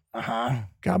 yeah. Uh-huh.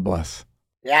 God bless.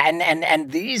 Yeah,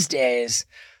 and these days,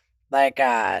 like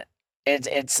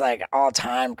it's like all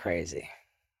time crazy.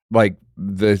 Like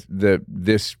last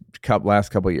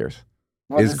couple of years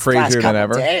is It's crazier than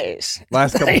ever. Days.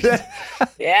 Last couple of days.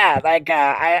 Yeah, like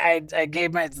I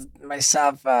gave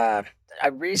myself I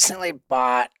recently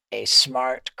bought a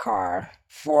smart car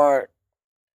for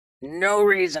no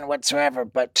reason whatsoever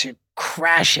but to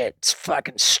crash it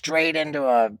fucking straight into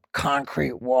a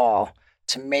concrete wall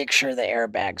to make sure the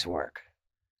airbags work.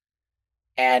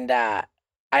 And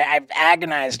I've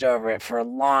agonized over it for a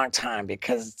long time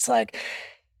because it's like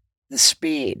the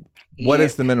speed. What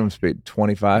is the minimum speed?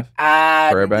 25 for The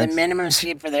airbags? minimum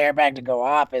speed for the airbag to go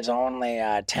off is only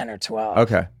 10 or 12.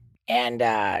 Okay. And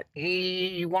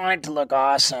you want it to look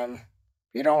awesome.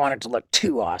 You don't want it to look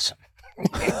too awesome.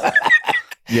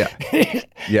 Yeah.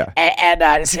 Yeah.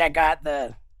 And see, I got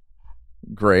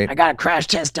Great. a crash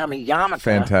test dummy Yarmulke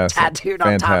Fantastic. tattooed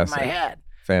on top of my Fantastic. head.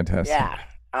 Fantastic.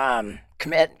 Yeah.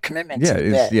 Commitment Yeah. to the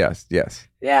bit. Yes.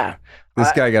 Yeah.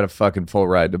 This guy got a fucking full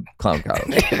ride to clown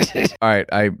college. All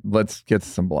right. Let's get to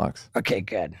some blocks. Okay,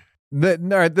 good. All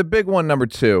right. The big one, number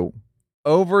 2,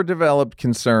 overdeveloped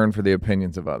concern for the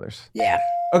opinions of others. Yeah,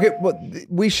 Okay. Well,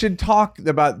 we should talk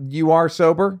about, you are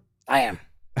sober? I am.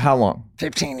 How long?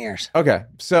 15 years. Okay.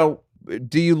 So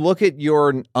do you look at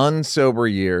your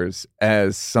unsober years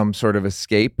as some sort of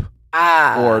escape,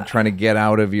 or trying to get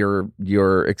out of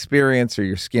your experience or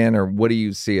your skin, or what do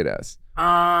you see it as?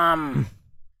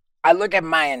 I look at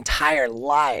my entire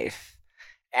life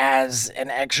as an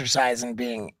exercise in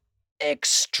being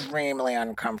extremely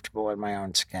uncomfortable in my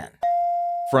own skin.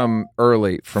 From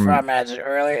From as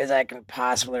early as I can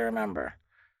possibly remember.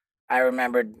 I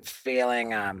remembered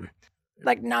feeling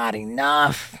like not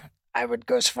enough. I would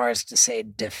go as far as to say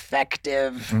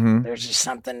defective. Mhm. There's just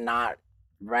something not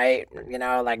right,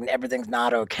 like everything's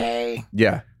not okay.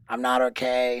 Yeah. I'm not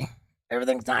okay.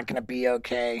 Everything's not going to be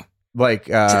okay. Like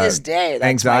To this day, that's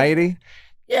anxiety?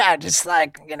 yeah, just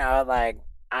like, like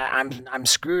I'm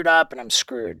screwed up and I'm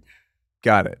screwed.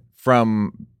 Got it.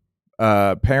 From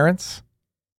parents?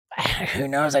 Who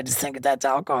knows? I just think that's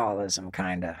alcoholism,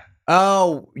 kind of.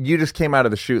 Oh, you just came out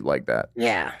of the chute like that.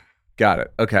 Yeah. Got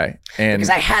it. Okay. And Because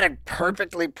I had a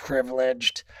perfectly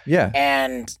privileged yeah.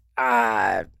 and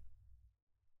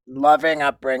loving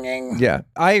upbringing. Yeah.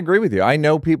 I agree with you. I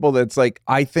know people that's like,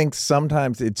 I think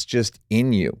sometimes it's just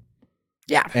in you.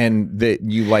 Yeah. And that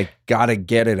you like gotta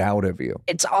get it out of you.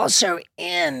 It's also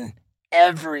in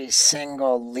every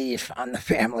single leaf on the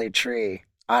family tree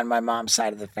on my mom's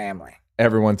side of the family.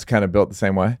 Everyone's kind of built the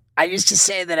same way. I used to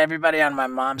say that everybody on my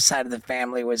mom's side of the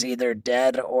family was either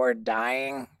dead or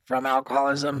dying from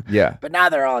alcoholism, Yeah. but now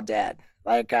they're all dead.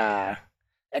 Like,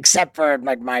 except for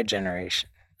like my generation.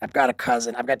 I've got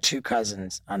two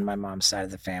cousins on my mom's side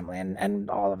of the family, and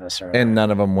all of us are. And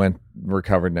none of them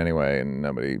recovered in any way, and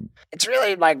nobody. It's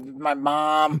really like my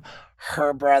mom,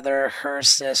 her brother, her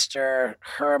sister,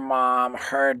 her mom,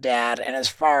 her dad, and as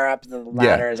far up the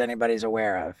ladder as anybody's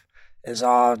aware of is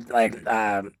all like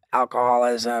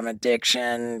alcoholism,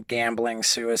 addiction, gambling,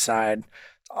 suicide.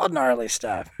 It's all gnarly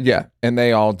stuff. Yeah. And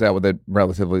they all dealt with it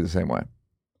relatively the same way.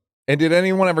 And did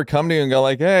anyone ever come to you and go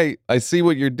like, hey, I see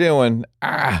what you're doing.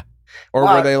 Or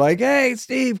were they like, hey,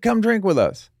 Steve, come drink with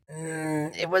us?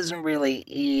 It wasn't really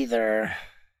either.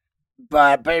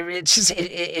 But it's just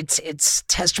it's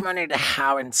testimony to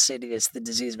how insidious the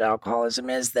disease of alcoholism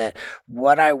is, that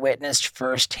what I witnessed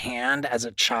firsthand as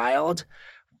a child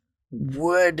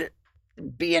would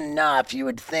be enough, you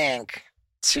would think,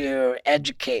 to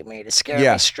educate me, to scare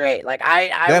me straight. Like I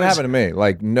that happened to me.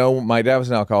 Like, no, my dad was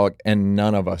an alcoholic, and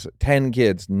none of us, 10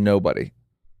 kids, nobody.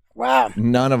 Wow.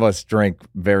 None of us drank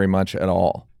very much at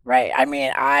all. Right. I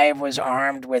mean, I was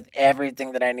armed with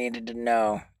everything that I needed to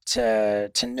know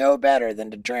know better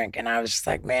than to drink. And I was just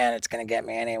like, man, it's going to get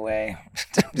me anyway.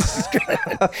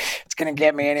 It's going to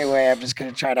get me anyway. I'm just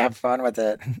going to try to have fun with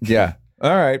it. Yeah.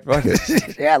 All right. Fuck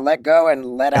it. Yeah. Let go and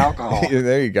let alcohol.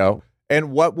 There you go.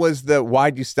 And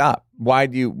why'd you stop?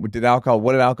 What did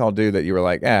alcohol do that you were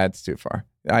like, it's too far?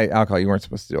 Alcohol, you weren't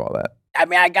supposed to do all that. I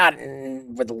mean, I got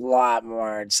in with a lot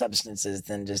more substances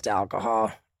than just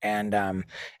alcohol. And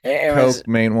it Coke, was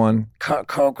main one.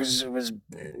 Coke was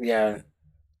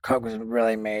Coke was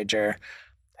really major.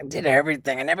 I did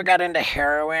everything. I never got into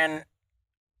heroin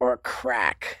or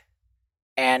crack.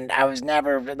 And I was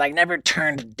never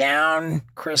turned down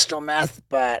crystal meth,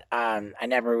 but I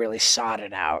never really sought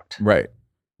it out. Right.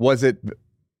 Was it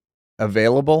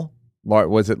available?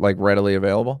 Was it like readily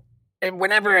available? And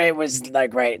whenever it was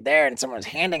like right there and someone was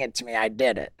handing it to me, I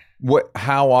did it.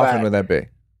 How often would that be?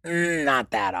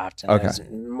 Not that often. Okay. It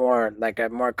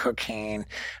was more cocaine.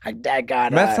 I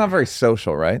got meth's not very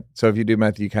social, right? So if you do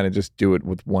meth, you kind of just do it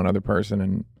with one other person,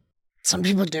 and some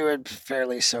people do it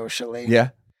fairly socially. Yeah.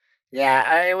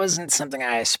 Yeah, it wasn't something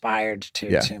I aspired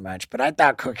to too much, but I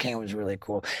thought cocaine was really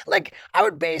cool. Like, I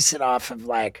would base it off of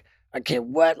like, okay,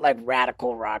 what like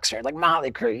radical rock star, like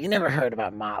Motley Crue. You never heard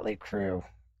about Motley Crue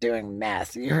doing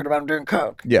meth. You heard about them doing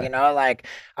coke. Yeah. You know, like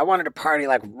I wanted to party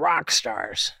like rock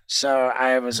stars. So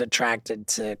I was attracted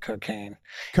to cocaine.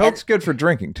 Coke's good for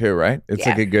drinking too, right? It's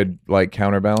like a good like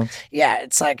counterbalance. Yeah,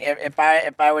 it's like if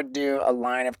I would do a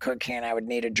line of cocaine, I would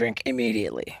need a drink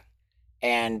immediately.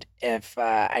 And if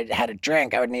I had a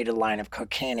drink, I would need a line of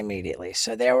cocaine immediately.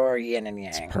 So they were yin and yang.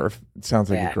 It's perfect. It sounds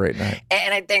like a great night.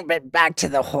 And I think, but back to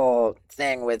the whole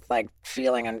thing with like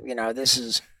feeling, and you know, this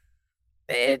is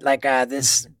it like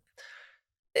this.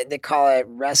 They call it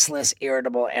restless,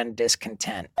 irritable, and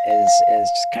discontent is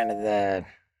kind of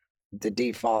the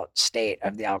default state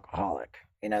of the alcoholic.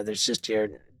 You know, there's just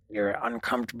you're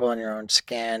uncomfortable in your own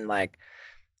skin, like,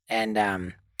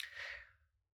 and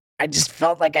I just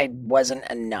felt like I wasn't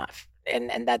enough,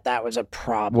 and that was a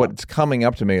problem. What's coming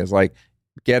up to me is like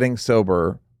getting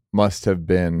sober must have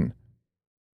been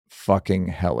fucking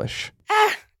hellish.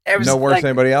 It was no worse than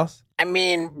anybody else? I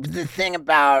mean, the thing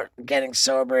about getting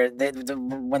sober,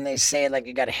 when they say like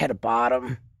you got to hit a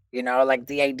bottom, you know, like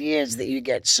the idea is that you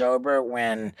get sober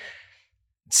when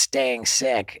staying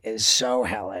sick is so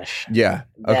hellish. Yeah.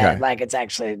 Okay. That, like it's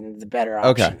actually the better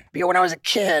option. Okay. But when I was a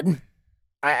kid,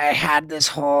 I had this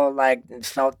whole like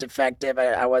felt defective.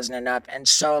 I wasn't enough, and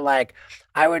so like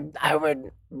I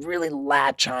would really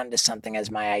latch on to something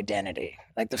as my identity.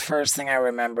 Like the first thing I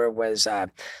remember was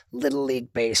Little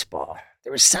League baseball.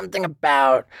 There was something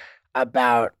about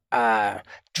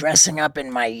dressing up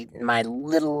in my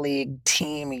Little League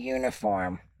team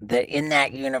uniform. That in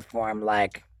that uniform,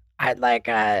 like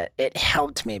it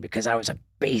helped me because I was a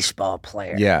baseball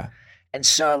player. Yeah. And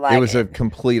so like it was a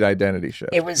complete identity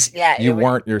shift. It was You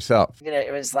weren't yourself. You know,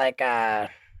 it was like I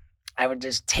would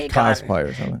just take cosplay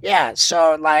or something. Yeah.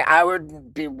 So like I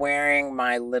would be wearing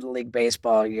my Little League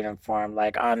baseball uniform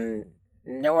like on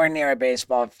nowhere near a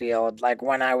baseball field. Like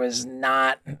when I was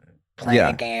not playing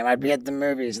a game, I'd be at the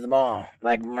movies, the mall,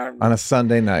 like on a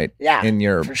Sunday night. Yeah, in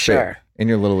your for sure. In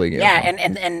your Little League. Yeah,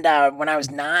 and when I was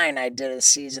 9, I did a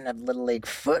season of Little League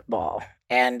football,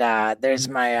 and there's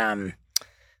my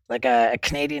like a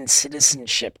Canadian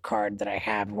citizenship card that I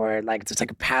have where like it's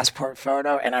like a passport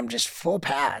photo and I'm just full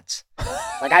pads.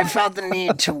 Like I felt the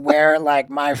need to wear like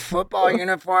my football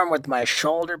uniform with my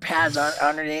shoulder pads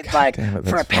underneath, like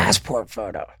for a passport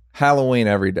photo. Halloween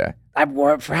every day. I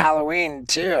wore it for Halloween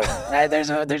too. There's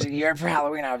a year for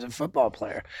Halloween I was a football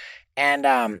player. And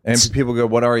people go,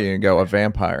 "What are you?" And go, "A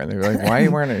vampire." And they're like, "Why are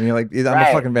you wearing it?" And you're like, "I'm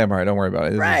a fucking vampire. Don't worry about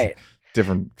it." It's right.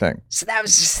 Different thing. So that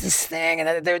was just this thing,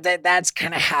 and that's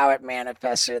kind of how it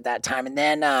manifested at that time. And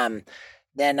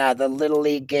then the Little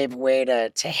League gave way to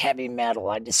heavy metal.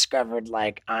 I discovered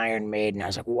like Iron Maiden. I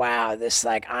was like, wow, this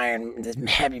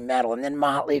heavy metal. And then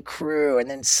Motley Crue,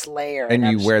 and then Slayer. And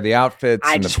you wear the outfits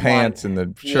and the pants and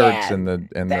the shirts and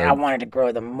the I wanted to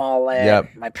grow the mullet.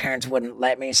 Yep. My parents wouldn't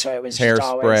let me, so it was just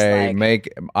always hairspray, like, make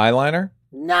eyeliner.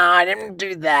 No, I didn't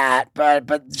do that,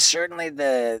 but certainly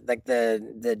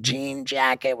the jean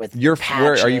jacket with patches.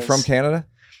 Where are you from? Canada?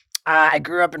 I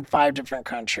grew up in 5 different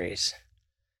countries,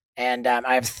 and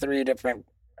I have 3 different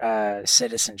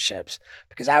citizenships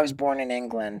because I was born in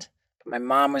England, but my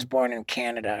mom was born in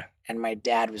Canada, and my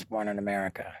dad was born in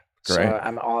America. Great. So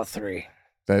I'm all 3.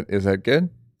 Is that good?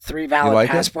 3 valid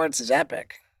passports is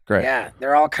epic. Great. Yeah,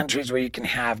 they're all countries where you can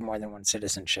have more than one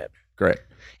citizenship. Great.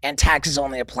 And taxes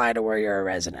only apply to where you're a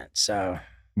resident. So,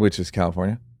 which is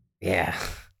California? Yeah.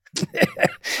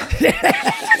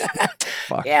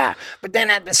 fuck. Yeah. But then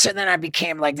I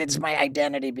became like, my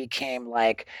identity became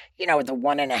like, the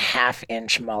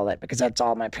 1.5-inch mullet, because that's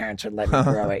all my parents would let me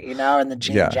grow it, and the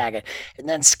jean jacket. And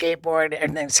then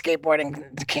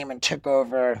skateboarding came and took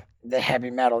over the heavy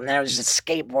metal. And then it was just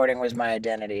skateboarding was my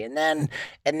identity. And then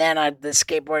the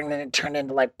skateboarding, then it turned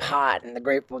into like pot and the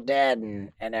Grateful Dead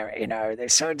and everything.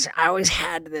 So I always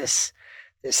had this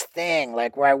thing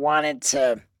like where I wanted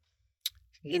to,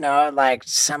 like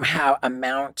somehow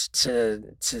amount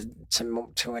to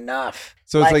enough.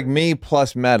 So it's like me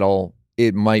plus metal,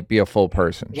 it might be a full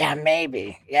person. Yeah,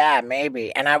 maybe.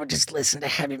 And I would just listen to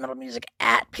heavy metal music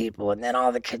at people, and then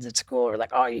all the kids at school were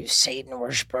like, "Oh, you Satan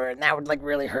worshiper," and that would like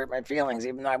really hurt my feelings,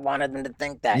 even though I wanted them to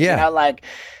think that. Yeah.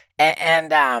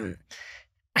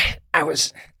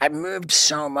 I moved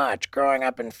so much growing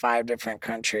up in 5 different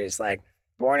countries, like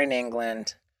born in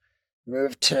England,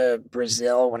 moved to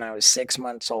Brazil when I was 6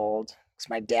 months old, because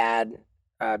my dad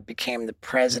became the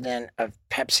president of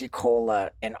Pepsi Cola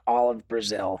in all of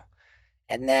Brazil.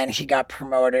 And then he got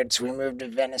promoted, so we moved to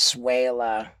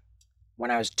Venezuela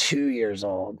when I was 2 years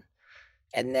old.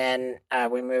 And then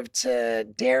we moved to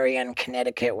Darien,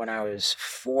 Connecticut when I was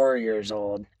 4 years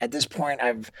old. At this point,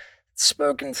 I've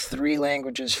spoken 3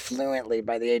 languages fluently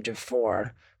by the age of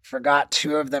 4, forgot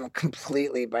 2 of them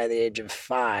completely by the age of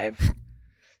 5,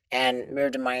 and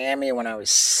moved to Miami when I was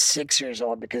 6 years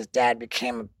old because Dad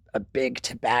became a big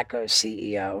tobacco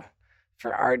CEO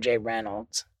for R.J.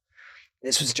 Reynolds.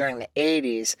 This was during the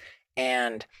 80s,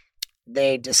 and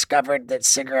they discovered that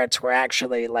cigarettes were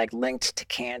actually like linked to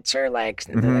cancer, like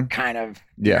the kind of,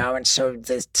 and so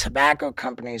the tobacco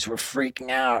companies were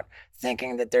freaking out,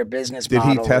 thinking that their business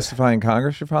model. Did he testify in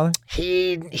Congress, your father?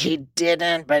 He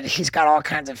didn't, but he's got all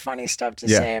kinds of funny stuff to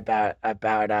say about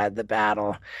the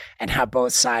battle and how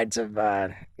both sides of,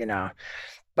 but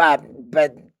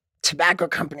tobacco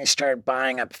companies started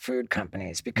buying up food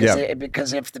companies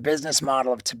because if the business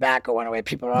model of tobacco went away,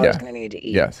 people are always going to need to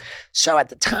eat. Yes. So at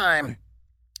the time,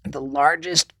 the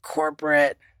largest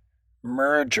corporate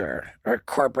merger or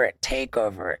corporate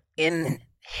takeover in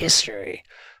history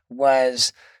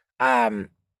was it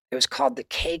was called the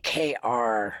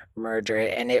KKR merger,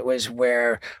 and it was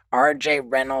where R.J.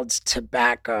 Reynolds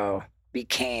Tobacco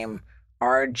became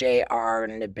RJR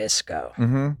Nabisco.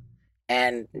 Mm-hmm.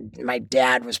 And my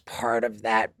dad was part of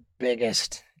that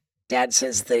biggest. Dad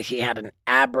says that he had an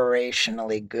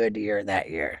aberrationally good year that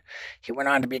year. He went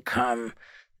on to become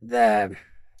the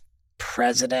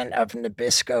president of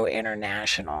Nabisco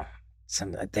International.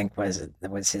 I think was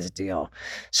his deal.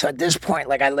 So at this point,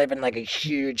 like I live in like a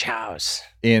huge house.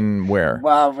 In where?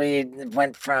 Well, we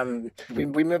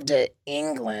moved to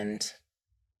England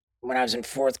when I was in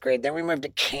 4th grade. Then we moved to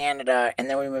Canada, and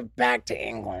then we moved back to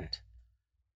England.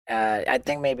 I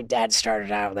think maybe Dad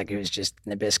started out like it was just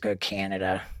Nabisco,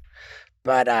 Canada.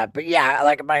 But yeah,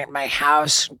 like my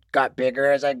house got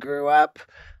bigger as I grew up.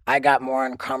 I got more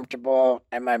uncomfortable,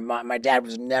 and my dad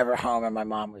was never home, and my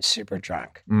mom was super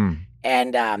drunk.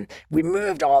 And we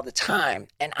moved all the time,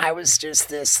 and I was just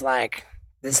this like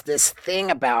this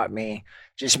thing about me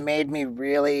just made me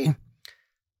really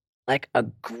like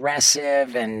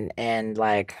aggressive and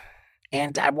I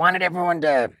wanted everyone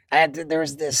to. There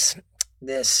was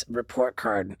this report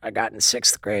card I got in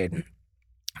 6th grade,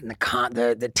 and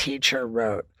the teacher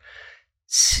wrote,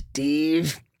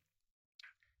 "Steve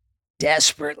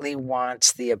desperately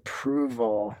wants the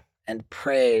approval and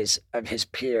praise of his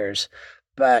peers,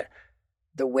 but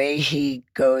the way he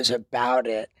goes about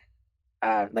it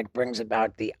like brings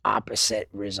about the opposite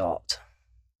result."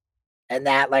 And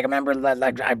that, like, I remember,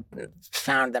 like, I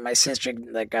found that my sister,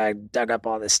 like, dug up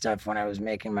all this stuff when I was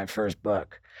making my first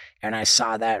book, and I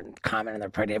saw that comment in the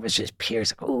party. It was just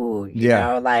piercing. Like, ooh, you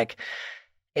know, like,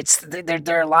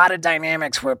 there are a lot of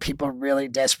dynamics where people really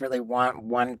desperately want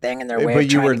one thing in their way.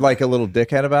 But you were like a little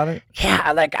dickhead about it?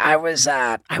 Yeah, like I was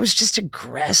just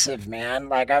aggressive, man.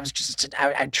 Like I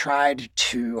tried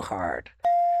too hard.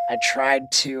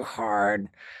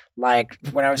 Like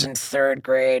when I was in 3rd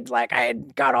grade, like I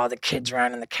had got all the kids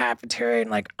around in the cafeteria and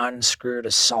like unscrewed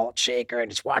a salt shaker and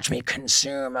just watched me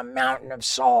consume a mountain of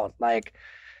salt. Like,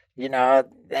 you know,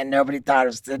 and nobody thought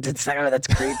it's like, oh, that's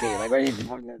creepy. Like, what are you,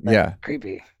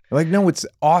 creepy. Like, no, it's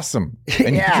awesome.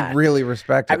 And you can really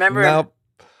respect it. I remember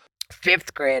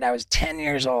 5th grade, I was 10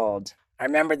 years old. I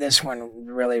remember this one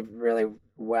really, really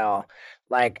well.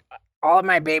 Like all of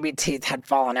my baby teeth had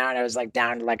fallen out. And I was like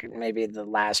down to like maybe the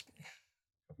last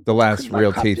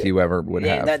real teeth you ever would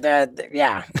have.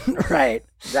 Yeah, right,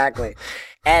 exactly.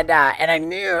 And I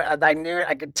knew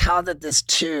I could tell that this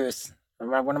tooth,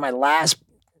 one of my last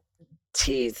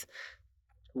teeth,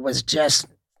 was just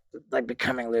like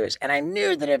becoming loose. And I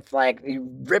knew that if like you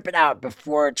rip it out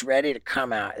before it's ready to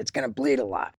come out, it's going to bleed a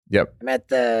lot. Yep. I'm at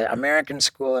the American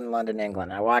school in London,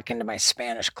 England. I walk into my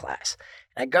Spanish class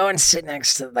and I go and sit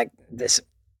next to like this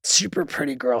super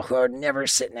pretty girl who I would never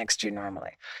sit next to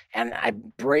normally. And I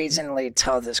brazenly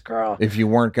tell this girl, if you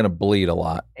weren't going to bleed a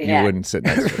lot, you wouldn't sit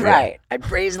next to her. Right. I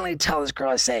brazenly tell this girl,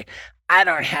 I say, I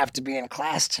don't have to be in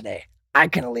class today. I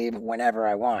can leave whenever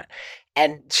I want.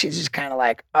 And she's just kind of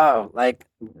like, oh, like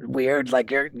weird,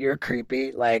 like you're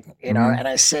creepy, like, you know, and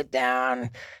I sit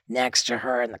down next to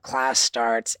her and the class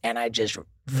starts and I just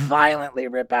violently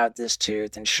rip out this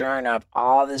tooth. And sure enough,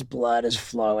 all this blood is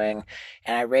flowing.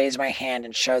 And I raise my hand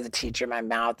and show the teacher my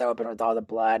mouth open with all the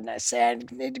blood. And I say, I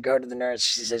need to go to the nurse.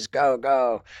 She says, go,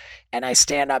 go. And I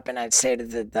stand up and I say to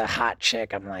the hot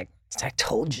chick, I'm like, I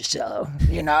told you so,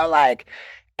 you know, like,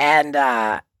 and,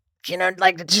 you know,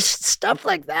 like just stuff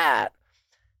like that.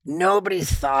 Nobody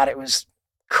thought it was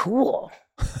cool,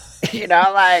 you know,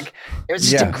 like it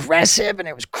was just aggressive and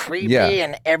it was creepy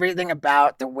and everything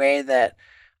about the way that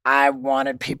I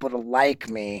wanted people to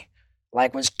like me,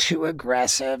 like was too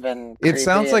aggressive and it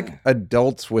sounds like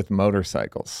adults with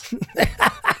motorcycles.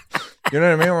 You know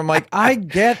what I mean? Where I'm like, I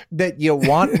get that you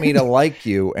want me to like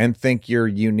you and think you're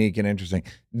unique and interesting.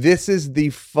 This is the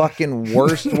fucking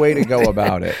worst way to go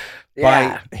about it.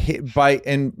 By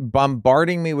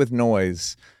bombarding me with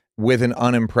noise with an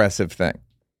unimpressive thing.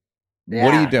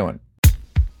 What are you doing?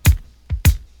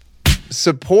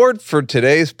 Support for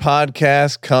today's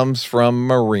podcast comes from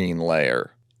Marine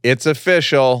Layer. It's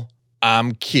official.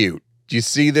 I'm cute. Do you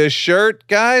see this shirt,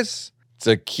 guys? It's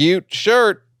a cute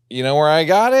shirt. You know where I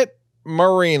got it?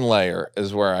 Marine Layer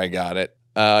is where I got it.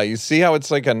 You see how it's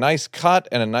like a nice cut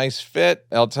and a nice fit?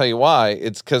 I'll tell you why.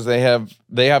 It's because they have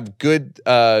good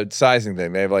sizing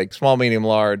thing. They have like small, medium,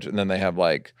 large, and then they have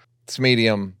like it's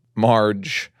medium,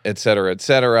 large, et cetera, et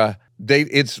cetera.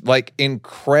 It's like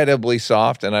incredibly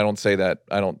soft, and I don't say that.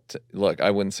 I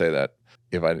wouldn't say that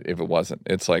if it wasn't.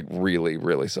 It's like really,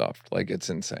 really soft. Like it's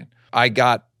insane. I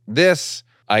got this.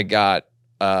 I got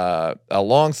a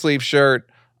long sleeve shirt.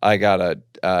 I got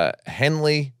a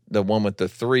Henley, the one with the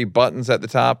 3 buttons at the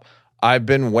top. I've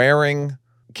been wearing,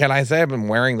 can I say I've been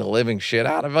wearing the living shit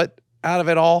out of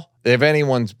it all? If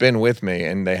anyone's been with me,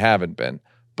 and they haven't been,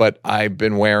 but I've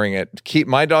been wearing it.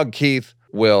 My dog Keith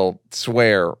will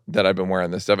swear that I've been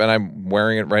wearing this stuff, and I'm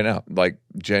wearing it right now. Like,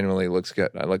 genuinely looks good.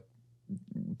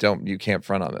 You can't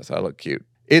front on this. I look cute.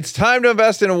 It's time to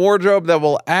invest in a wardrobe that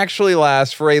will actually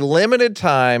last. For a limited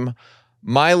time,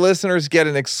 my listeners get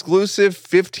an exclusive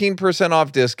 15%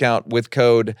 off discount with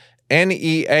code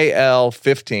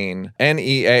NEAL15,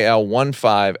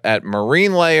 NEAL15 at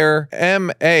Marine Layer,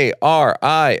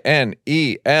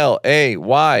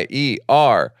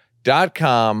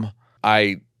 MARINELAYER.com.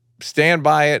 I stand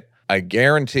by it. I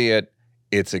guarantee it.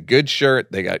 It's a good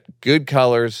shirt. They got good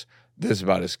colors. This is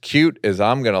about as cute as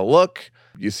I'm going to look.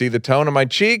 You see the tone of my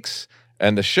cheeks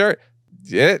and the shirt.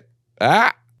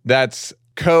 That's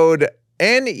code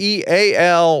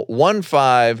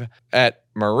NEAL15 at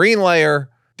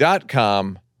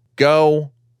marinelayer.com.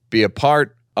 Go be a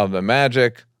part of the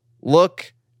magic.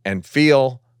 Look and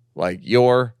feel like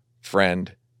your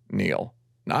friend Neil.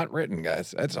 Not written,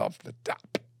 guys. That's off the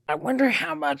top. I wonder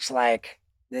how much, like,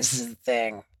 this is the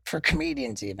thing for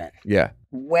comedians even. Yeah.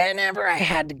 Whenever I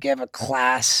had to give a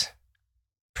class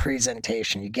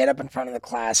presentation, you get up in front of the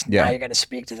class, now you got to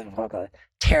speak to the vocal.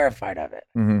 Terrified of it.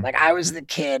 Mm-hmm. Like, I was the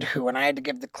kid who, when I had to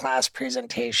give the class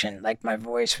presentation, like my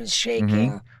voice was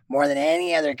shaking more than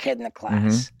any other kid in the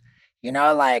class. You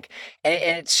know, like,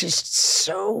 and it's just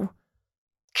so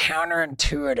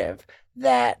counterintuitive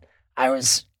that I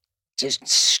was just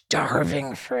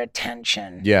starving for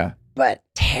attention. Yeah. But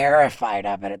terrified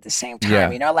of it at the same time. Yeah.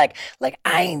 You know, like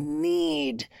I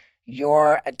need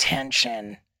your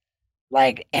attention,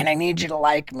 like, and I need you to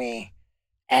like me.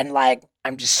 And like,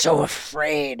 I'm just so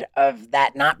afraid of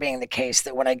that not being the case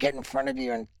that when I get in front of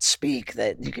you and speak,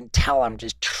 that you can tell I'm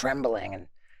just trembling. And,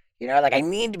 you know, like, I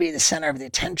need to be the center of the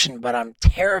attention, but I'm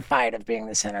terrified of being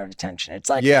the center of attention. It's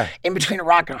like in between a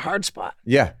rock and a hard spot.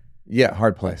 Yeah. Yeah.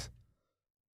 Hard place.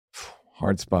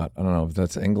 Hard spot. I don't know if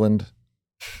that's England.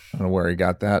 I don't know where he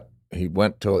got that. He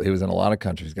was in a lot of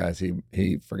countries, guys.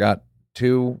 He forgot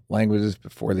 2 languages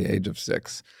before the age of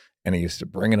 6. And he used to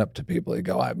bring it up to people. He'd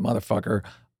go, motherfucker,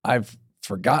 I've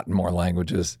forgotten more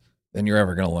languages than you're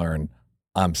ever going to learn.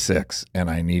 I'm 6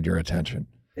 and I need your attention.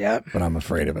 Yeah. But I'm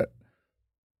afraid of it.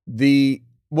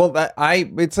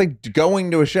 It's like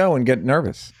going to a show and get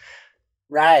nervous.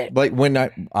 Right. Like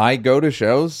when I go to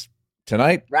shows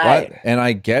tonight, right, and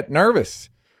I get nervous.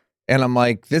 And I'm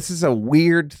like, this is a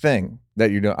weird thing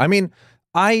that you're doing. I mean,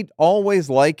 I always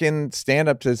liken stand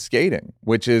up to skating,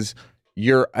 which is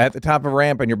you're at the top of a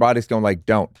ramp and your body's going like,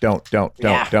 don't, and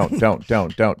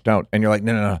you're like,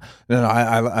 no,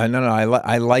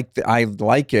 I like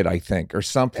it, I think, or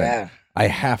something. Yeah. I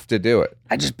have to do it.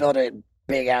 I just built a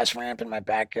big ass ramp in my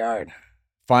backyard.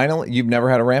 Finally, you've never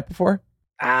had a ramp before?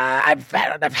 I've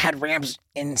had ramps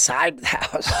inside the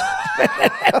house.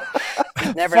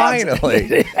 Never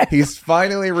Finally, he's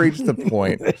finally reached the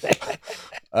point.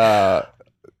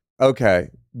 Okay,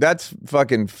 that's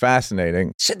fucking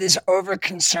fascinating. So this over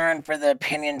concern for the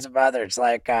opinions of others,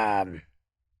 like,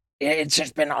 it's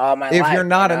just been all my life. If you're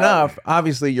not enough,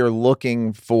 obviously you're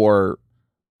looking for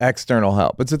external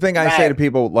help. It's the thing I say to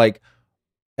people, like,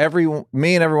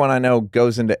 me and everyone I know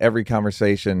goes into every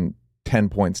conversation 10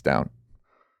 points down.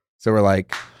 So we're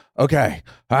like, okay,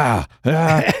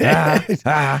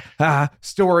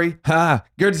 story,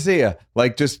 good to see you.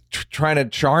 Like just trying to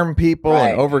charm people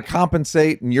and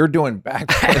overcompensate, and you're doing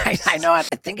backflips. I know. I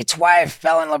think it's why I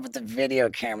fell in love with the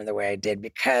video camera the way I did,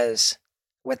 because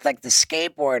with like the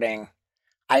skateboarding,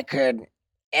 I could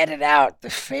edit out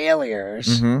the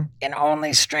failures and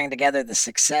only string together the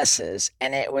successes.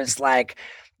 And it was like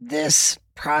this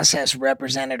process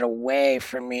represented a way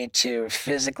for me to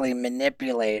physically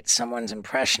manipulate someone's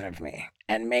impression of me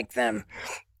and make them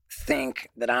think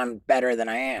that I'm better than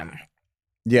I am.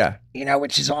 Yeah. You know,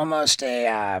 which is almost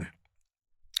a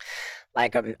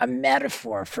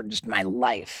metaphor for just my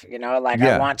life, you know, like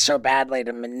I want so badly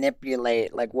to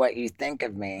manipulate like what you think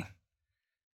of me.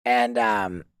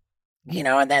 And, you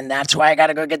know, and then that's why I got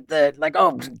to go get the, like,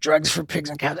 oh, drugs for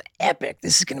pigs and cows, epic.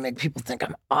 This is going to make people think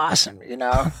I'm awesome, you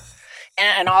know?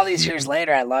 And all these years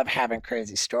later, I love having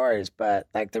crazy stories, but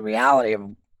like the reality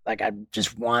of like, I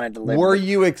just wanted to live. Were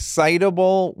you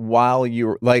excitable while you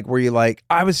were like,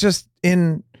 I just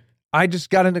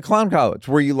got into clown college.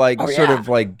 Were you like of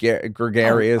like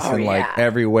gregarious and like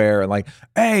everywhere and like,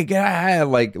 hey,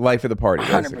 like life of the party?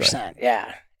 100%.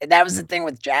 Yeah. That was the thing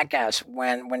with Jackass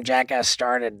when Jackass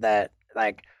started, that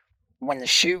like when the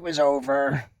shoot was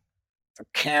over, the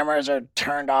cameras are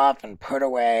turned off and put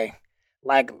away.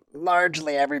 Like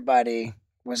largely everybody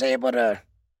was able to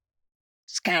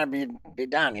just kind of be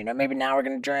done, you know, maybe now we're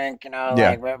going to drink, you know,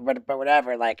 like, but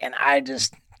whatever. Like, and I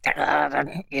just,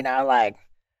 you know, like,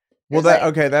 well,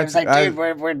 that's like, dude,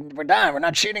 we're done. We're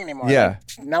not shooting anymore. Yeah.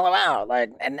 Like, mellow out. Like,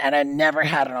 and I never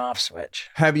had an off switch.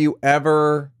 Have you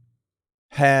ever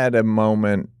had a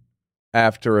moment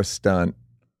after a stunt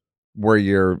where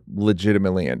you're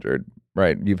legitimately injured?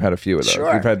 Right. You've had a few of those.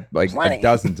 Sure. You've had like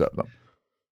dozens of them.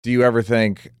 Do you ever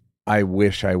think, I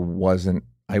wish I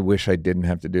didn't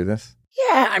have to do this?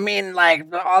 Yeah, I mean,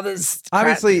 like all this.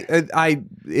 Obviously,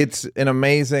 it's an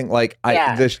amazing, like,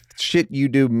 the shit you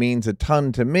do means a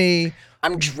ton to me.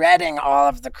 I'm dreading all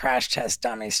of the crash test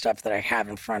dummy stuff that I have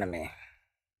in front of me.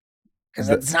 Because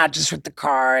it's not just with the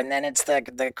car, and then it's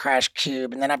the crash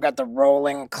cube, and then I've got the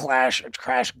rolling crash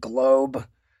globe.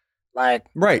 Like,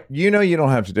 right. You know, you don't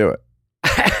have to do it.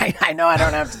 I know I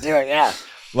don't have to do it. Yeah.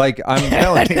 Like, I'm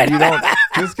telling you, you don't,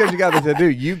 just because you got the tattoo,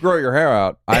 you grow your hair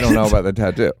out. I don't know about the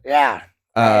tattoo. Yeah.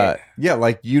 Yeah,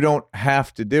 like you don't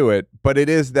have to do it, but it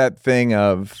is that thing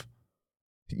of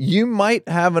you might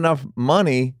have enough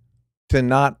money to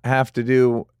not have to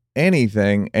do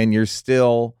anything, and you're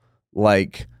still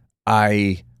like,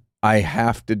 I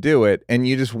have to do it. And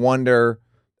you just wonder,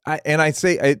 I ask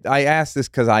this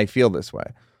because I feel this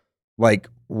way. Like,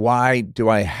 why do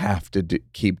I have to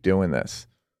keep doing this?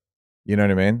 You know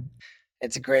what I mean?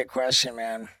 It's a great question,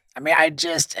 man. I mean, I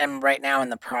just am right now in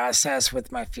the process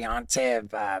with my fiance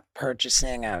of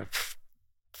purchasing a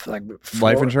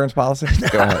life insurance policy.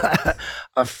 Go ahead.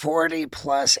 A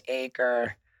 40+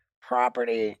 acre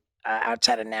property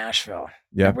outside of Nashville.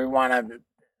 Yeah, we want to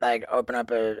like open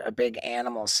up a big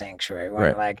animal sanctuary.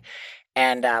 Right.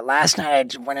 And last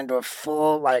night I went into a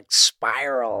full like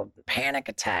spiral panic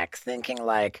attack, thinking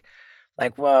like,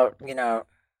 well, you know,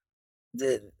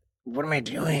 what am I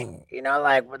doing? You know,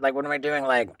 like what am I doing?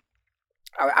 Like,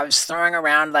 I was throwing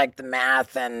around like the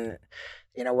math and,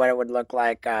 you know, what it would look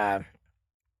like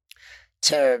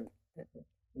to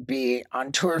be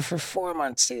on tour for 4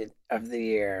 months of the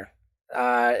year,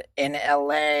 in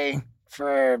LA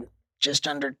for just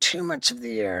under 2 months of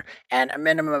the year, and a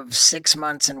minimum of 6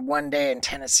 months and 1 day in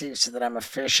Tennessee, so that I'm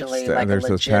officially like there's a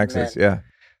those taxes.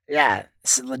 Yeah,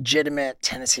 it's a legitimate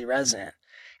Tennessee resident.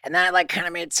 And that like kind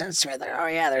of made sense to me. Like, oh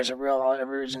yeah, there's a real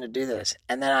reason to do this.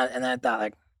 And then I thought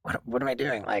like, what am I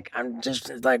doing? Like, I'm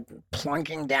just like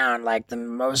plunking down like the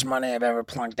most money I've ever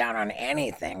plunked down on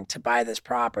anything to buy this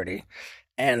property.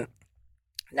 And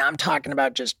now I'm talking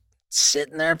about just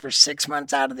sitting there for 6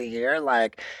 months out of the year,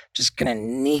 like just gonna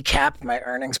kneecap my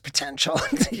earnings potential,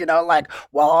 like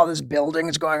while all this building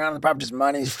is going on in the property, just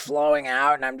money's flowing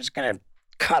out, and I'm just gonna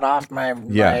cut off my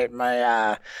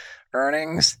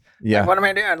earnings. Yeah. Like, what am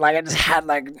I doing? Like, I just had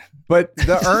But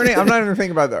the earning, I'm not even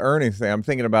thinking about the earnings thing. I'm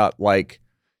thinking about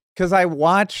because I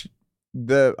watched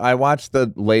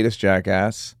the latest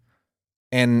Jackass,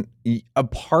 and a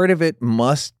part of it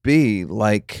must be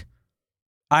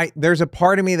there's a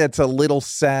part of me that's a little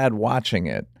sad watching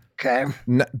it. Okay.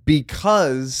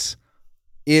 Because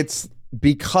it's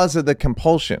because of the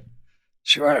compulsion.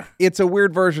 Sure. It's a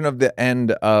weird version of the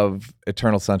end of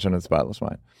Eternal Sunshine of the Spotless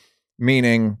Mind,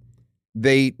 meaning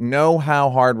they know how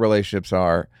hard relationships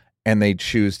are and they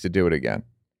choose to do it again.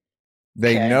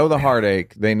 They know the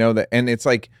heartache. They know that, and it's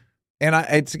like,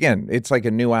 it's like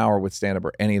a new hour with stand-up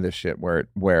or any of this shit where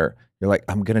you're like,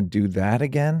 I'm gonna do that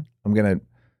again. I'm gonna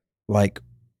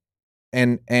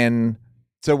and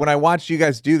so when I watched you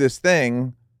guys do this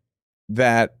thing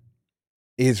that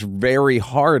is very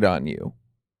hard on you,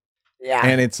 yeah,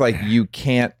 and it's like you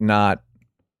can't not.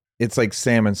 It's like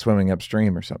salmon swimming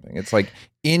upstream or something. It's like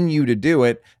in you to do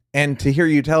it, and to hear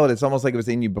you tell it, it's almost like it was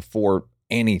in you before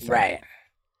anything. Right.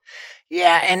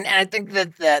 Yeah, and I think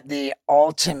that the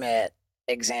ultimate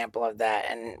example of that,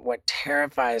 and what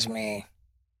terrifies me,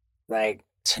 like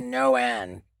to no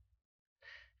end,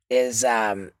 is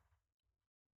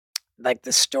like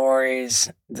the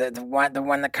stories. The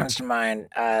one that comes to mind,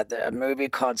 a movie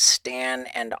called Stan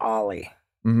and Ollie,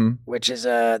 Mm-hmm. which is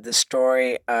the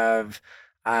story of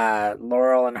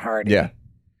Laurel and Hardy. Yeah.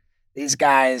 These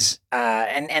guys,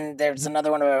 and there's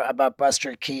another one about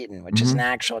Buster Keaton, which is an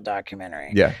actual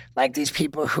documentary. Yeah. Like these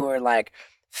people who are like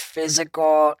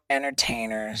physical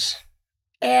entertainers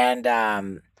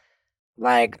and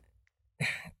like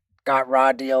got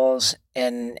raw deals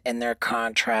in their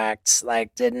contracts,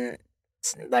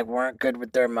 weren't good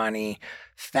with their money,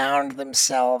 found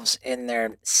themselves in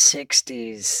their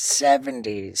 60s,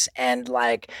 70s, and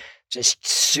like just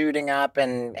suiting up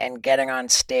and getting on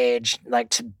stage, like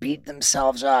to beat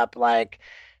themselves up, like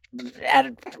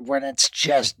when it's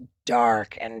just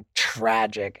dark and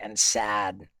tragic and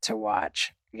sad to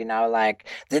watch. Like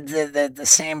the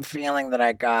same feeling that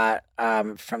I got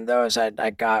from those I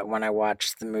got when I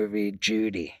watched the movie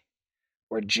Judy,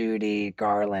 where Judy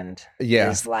Garland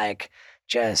is like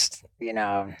just,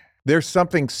 There's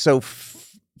something so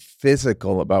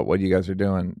physical about what you guys are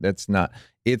doing. That's not.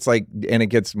 It's like, and it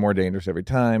gets more dangerous every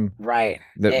time. Right.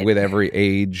 With every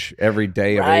age, every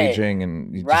day of aging,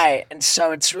 and and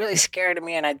so it's really scary to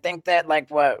me. And I think that like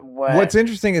what's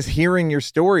interesting is hearing your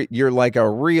story. You're like a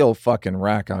real fucking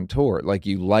raconteur. Like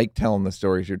you like telling the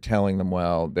stories. You're telling them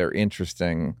well. They're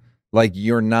interesting. Like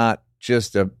you're not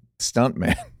just a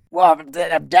stuntman. Well,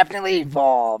 I've definitely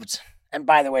evolved. And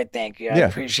by the way, thank you. I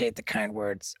appreciate the kind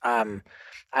words.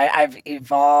 I've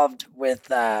evolved with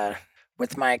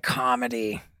my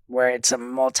comedy, where it's a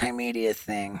multimedia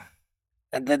thing.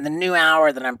 And then the new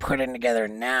hour that I'm putting together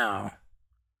now,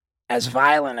 as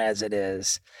violent as it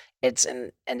is, it's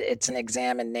an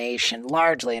examination,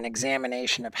 largely an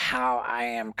examination of how I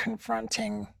am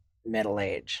confronting middle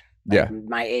age.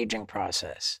 My aging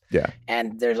process. Yeah.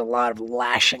 And there's a lot of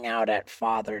lashing out at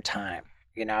father time.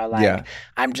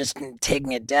 I'm just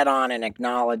taking it dead on and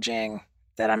acknowledging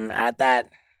that I'm at that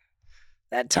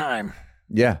time.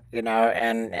 Yeah.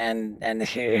 And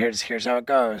here's how it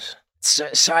goes.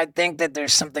 So I think that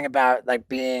there's something about like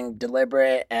being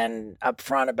deliberate and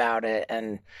upfront about it,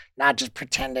 and not just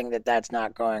pretending that that's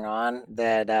not going on,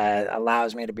 that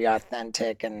allows me to be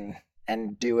authentic and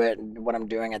do it, what I'm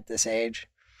doing at this age.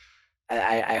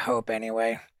 I hope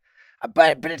anyway.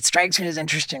 But it strikes me as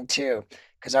interesting too,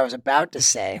 because I was about to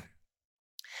say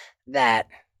that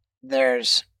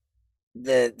there's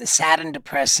the sad and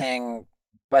depressing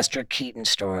Buster Keaton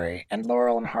story and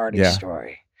Laurel and Hardy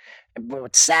story. But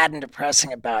what's sad and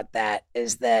depressing about that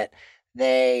is that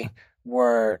they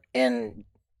were in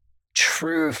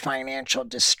true financial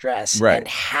distress and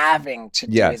having to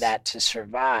do that to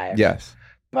survive. Yes.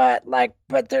 But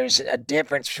there's a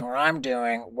difference between what I'm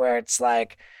doing, where it's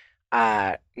like,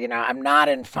 I'm not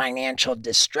in financial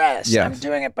distress. Yes. I'm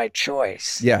doing it by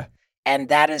choice. Yeah. And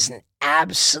that is an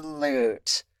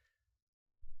absolute,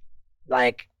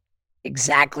 like,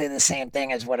 exactly the same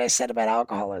thing as what I said about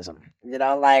alcoholism.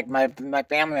 Like my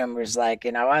family members, like,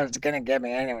 it's going to get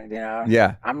me anyway,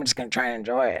 Yeah. I'm just going to try and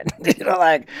enjoy it.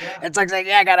 It's like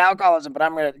saying, I got alcoholism, but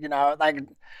I'm going to, like.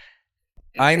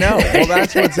 I know. Well,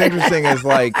 that's what's interesting is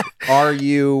like, are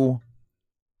you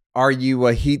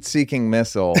a heat-seeking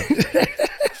missile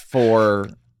for,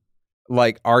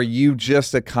 like, are you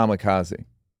just a kamikaze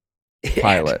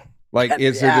pilot? Like,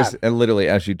 is there Yeah. just literally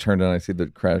as you turned on, I see the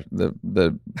crash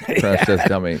test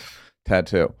dummy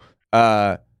tattoo.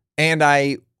 And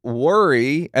I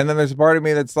worry, and then there's a part of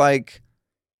me that's like,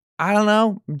 I don't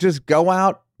know, just go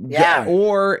out. Yeah.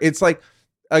 Or it's like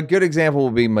a good example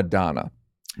would be Madonna,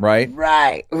 right?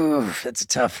 Right. Ooh, that's a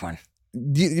tough one.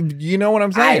 You know what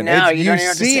I'm saying? I know. It's, You don't even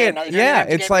have to see say it. no- you don't even Yeah. have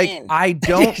to It's get like, mean.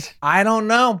 I don't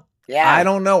know. Yeah. I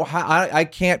don't know how. I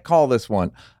can't call this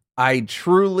one. I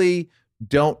truly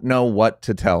don't know what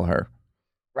to tell her.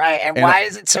 Right. And why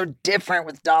is it so different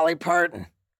with Dolly Parton?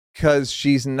 Because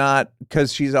she's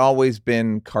always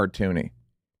been cartoony.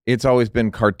 It's always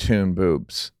been cartoon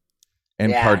boobs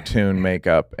and Yeah. cartoon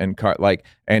makeup and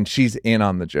and she's in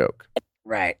on the joke.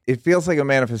 Right. It feels like a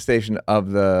manifestation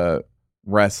of the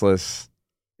restless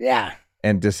Yeah.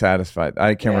 and dissatisfied.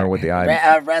 I can't remember what the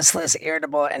I Restless,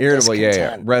 irritable, and irritable,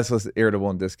 discontent. restless, irritable,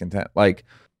 and discontent. Like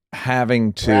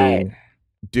having to Right.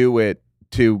 do it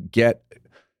to get.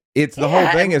 It's the whole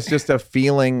Yeah, thing and- is just a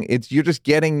feeling. You're just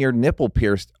getting your nipple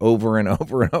pierced over and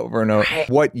over and over and over. Right.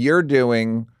 What you're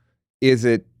doing is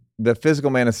it the physical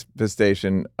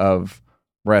manifestation of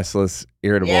restless,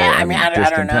 irritable, Yeah, I and mean, I don't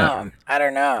discontent. know. I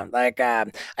don't know. Like, I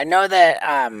know that,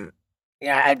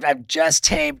 I've just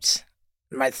taped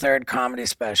my third comedy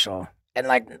special, and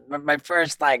like my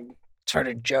first like sort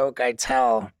of joke I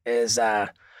tell is,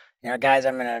 guys,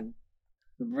 I'm in a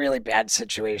really bad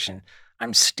situation.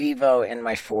 I'm Steve-O in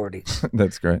my 40s,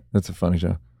 That's great. That's a funny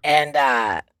joke. and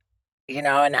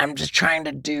and I'm just trying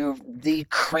to do the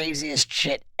craziest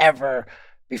shit ever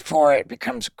before it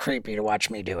becomes creepy to watch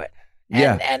me do it.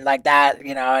 Yeah. And like that,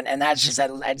 and that's just, I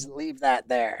just leave that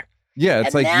there. Yeah, it's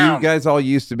And like now- you guys all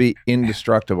used to be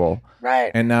indestructible,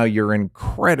 Right. and now you're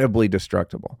incredibly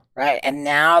destructible. Right. And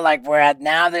now, like, we're at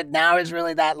now is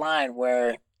really that line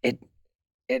where it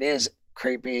is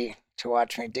creepy to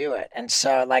watch me do it. And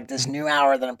so, like, this new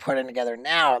hour that I'm putting together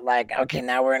now, like, okay,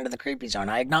 now we're into the creepy zone.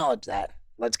 I acknowledge that.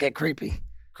 Let's get creepy.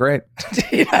 Great.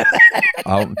 You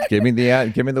know? Give me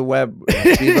the web,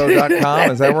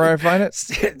 stevo.com. Is that where I find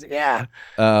it? Yeah.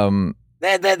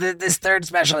 This third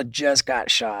special just got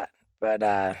shot,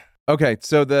 but Okay,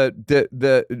 so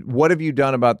the what have you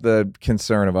done about the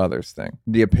concern of others thing,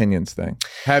 the opinions thing?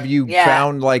 Have you Yeah.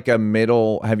 found like a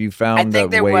middle? Have you found a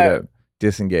think that way what- to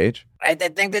disengage? I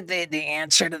think that the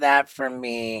answer to that for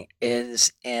me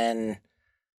is in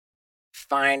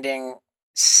finding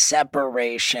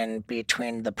separation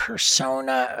between the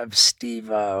persona of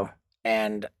Steve-O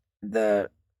and the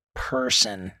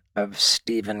person of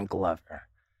Stephen Glover.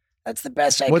 That's the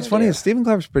best I What's can funny do. is Stephen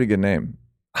Glover's a pretty good name,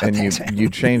 and thanks, man. you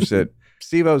changed it.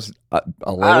 Steve-O's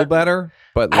a little better,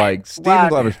 but like Stephen well,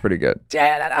 Glover's pretty good.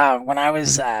 Yeah, when I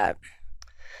was, I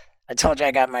told you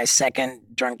I got my second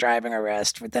drunk driving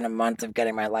arrest within a month of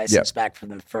getting my license back from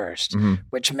the first, Mhm.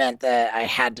 which meant that I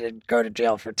had to go to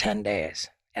jail for 10 days.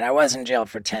 And I was in jail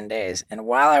for 10 days. And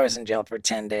while I was in jail for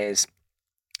 10 days,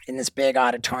 in this big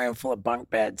auditorium full of bunk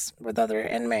beds with other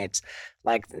inmates,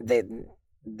 like they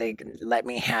let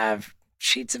me have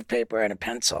sheets of paper and a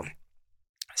pencil.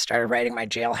 I started writing my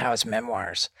jailhouse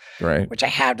memoirs, Great, which I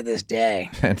have to this day.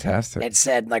 fantastic. It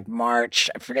said like March,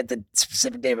 I forget the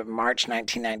specific date, but March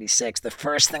 1996. The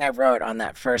first thing I wrote on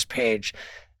that first page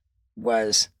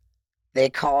was, "They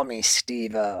call me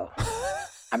Steve-O.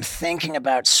 I'm thinking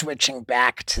about switching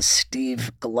back to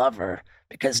Steve Glover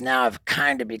because now I've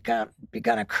kind of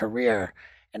begun a career,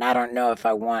 and I don't know if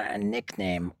I want a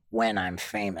nickname when I'm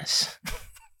famous."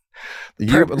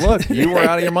 You were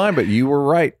out of your mind, but you were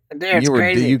right. Dude, it's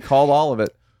crazy. You called all of it.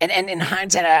 And in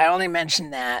hindsight, I only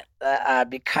mentioned that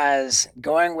because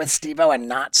going with Steve-O and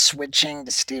not switching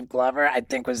to Steve Glover, I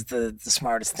think was the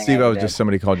smartest thing. Steve-O I was did. just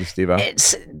somebody called you Steve-O.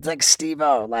 It's like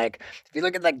Steve-O. Like if you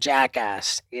look at like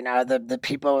Jackass, the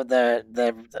people that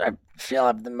I feel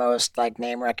have the most like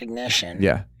name recognition.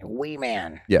 Yeah. Wee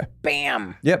Man. Yeah.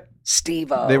 Bam. Yep.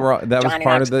 Steve-O. That was Johnny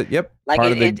part Knox. of the. Yep. Like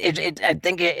part of the I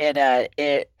think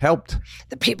it helped.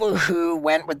 the people who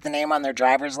went with the name on their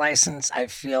driver's license, I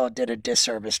feel, did a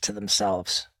disservice to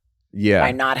themselves Yeah.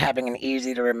 by not having an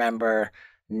easy to remember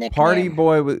nickname. Party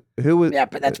Boy who was? Yeah,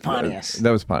 but that's Pontius.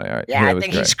 That was Pontius. All right. Yeah, that I was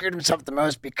think he great. screwed himself the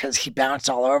most because he bounced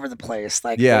all over the place.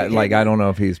 Like Yeah, like I don't know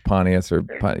if he's Pontius or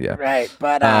yeah. Right,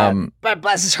 but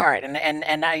bless his heart, and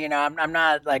I'm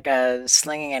not like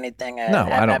slinging anything No,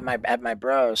 I don't. at my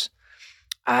bros.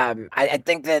 I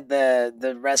think that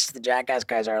the rest of the Jackass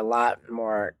guys are a lot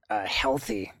more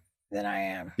healthy than I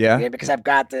am. Yeah? Because I've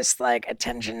got this like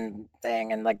attention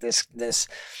thing and like this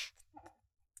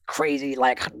crazy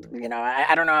like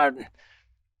I don't know.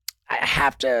 I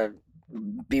have to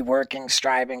be working,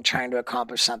 striving, trying to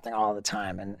accomplish something all the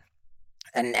time, and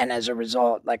And as a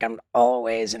result, like I'm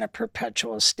always in a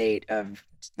perpetual state of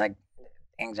like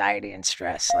anxiety and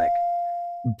stress. Like,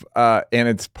 And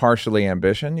it's partially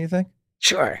ambition, you think?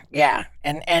 sure, yeah,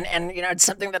 and you know, it's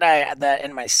something that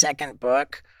in my second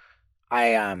book,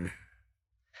 I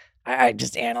I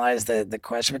just analyzed the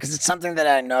question because it's something that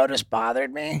I noticed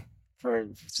bothered me for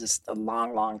just a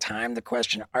long, long time. The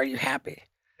question, "Are you happy?"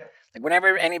 Like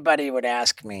whenever anybody would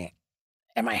ask me,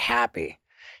 "Am I happy?"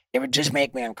 It would just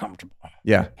make me uncomfortable.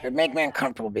 Yeah. It would make me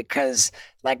uncomfortable because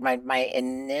like my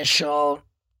initial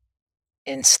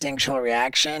instinctual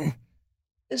reaction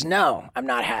is no, I'm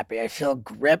not happy. I feel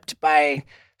gripped by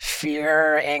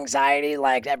fear, anxiety,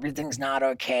 like everything's not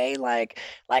okay. You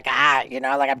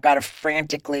know, like I've got to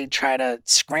frantically try to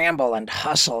scramble and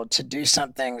hustle to do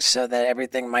something so that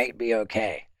everything might be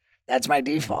okay. That's my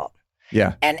default.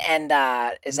 Yeah. And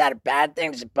is that a bad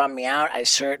thing? Does it bum me out? I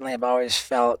certainly have always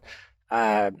felt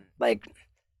like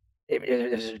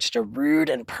it was just a rude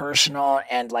and personal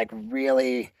and like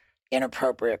really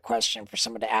inappropriate question for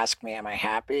someone to ask me, "Am I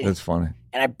happy?" That's funny.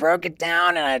 And I broke it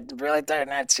down and I really thought,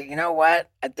 and I'd say, you know what?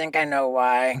 I think I know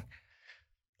why.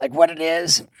 Like what it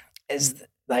is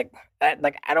like I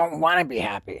don't want to be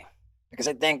happy because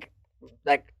I think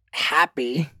like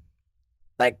happy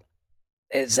like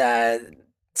is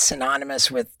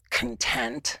synonymous with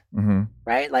content, Hmm.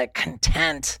 right? Like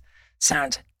content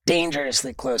sounds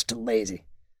dangerously close to lazy.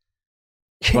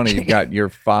 Funny, you've got your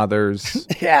father's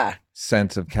Yeah,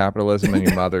 sense of capitalism and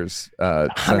your mother's sense of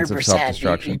 100%.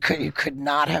 self-destruction. You could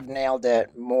not have nailed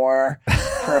it more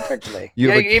perfectly.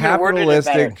 You have a even worded it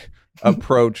better. capitalistic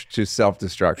approach to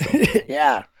self-destruction.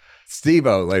 Yeah.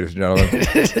 Steve-O, ladies and gentlemen.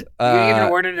 You even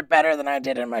worded it better than I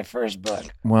did in my first book.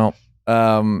 Well,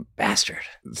 Bastard.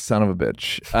 son of a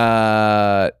bitch.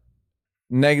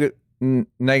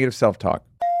 Negative self-talk.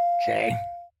 Okay.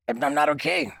 I'm not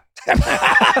okay.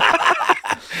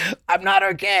 I'm not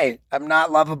okay. I'm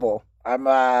not lovable. I'm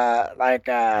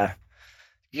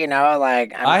you know,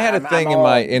 like I had a thing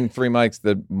in Three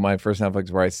Mics, my first Netflix,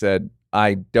 where I said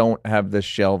I don't have the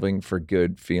shelving for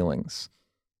good feelings.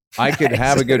 I could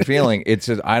have a good feeling. It's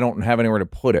just I don't have anywhere to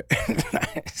put it.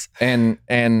 Nice. And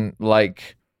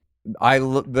like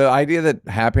the idea that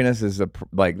happiness is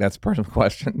that's a personal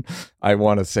question. I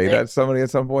want to say that to somebody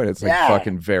at some point. It's like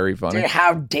fucking very funny. Dude,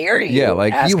 how dare you? Yeah,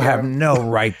 like you her? have no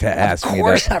right to ask me that. Of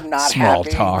course, I'm not small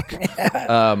happy. talk.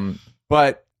 Yeah.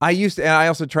 But I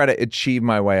also try to achieve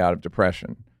my way out of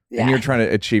depression, and you're trying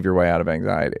to achieve your way out of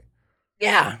anxiety.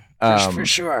 Yeah, for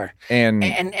sure. And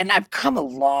I've come a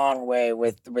long way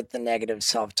with the negative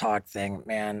self-talk thing,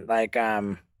 man.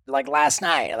 Like last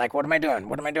night, like what am I doing?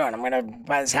 What am I doing? I'm gonna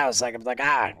buy this house. Like I'm like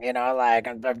you know, like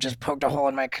I've just poked a hole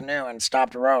in my canoe and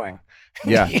stopped rowing.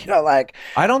 Yeah, you know, like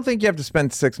I don't think you have to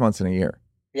spend 6 months in a year.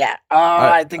 Yeah.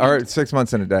 I think or 6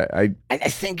 months in a day. I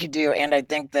think you do, and I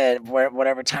think that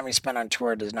whatever time you spend on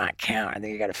tour does not count. I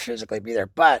think you got to physically be there,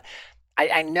 but.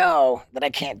 I know that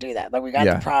I can't do that. Like we got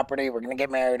the property, we're gonna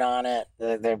get married on it.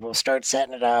 We'll start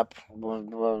setting it up.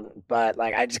 But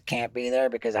like I just can't be there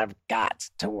because I've got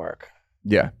to work.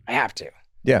 Yeah, I have to.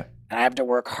 Yeah, and I have to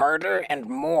work harder and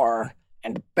more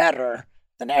and better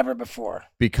than ever before.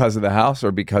 Because of the house,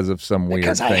 or because of some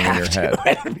weird thing in your head?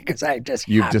 Because I just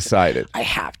you've decided. I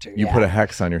have to. You put a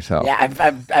hex on yourself. Yeah,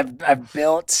 I've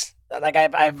built like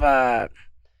I'm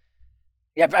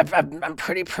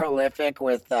pretty prolific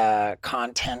with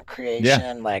content creation.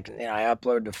 Yeah. Like, you know, I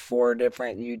upload to 4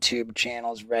 different YouTube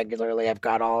channels regularly. I've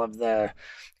got all of the,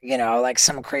 you know, like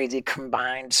some crazy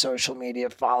combined social media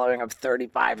following of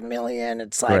 35 million.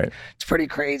 It's like, It's pretty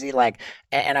crazy. Like,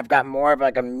 and I've got more of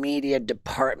like a media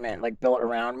department like built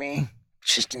around me.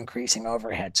 It's just increasing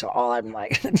overhead. So all I'm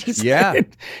like,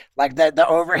 like the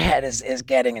overhead is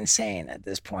getting insane at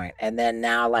this point. And then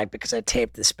now, like, because I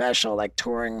taped the special, like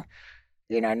touring,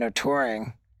 you know, no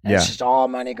touring. It's just all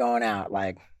money going out.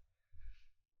 Like,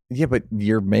 yeah, but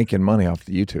you're making money off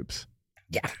the YouTubes.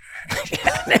 Yeah.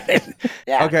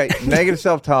 Yeah. Okay. Negative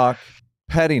self-talk,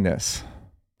 pettiness.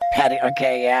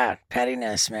 Okay. Yeah.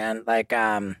 Pettiness, man. Like,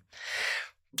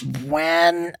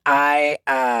 when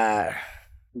I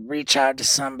reach out to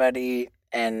somebody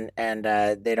and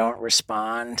they don't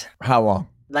respond. How long?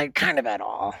 Like, kind of at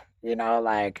all. You know,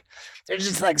 like there's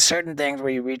just like certain things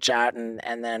where you reach out and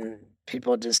then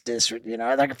people just you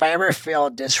know, like if I ever feel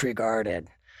disregarded,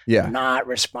 not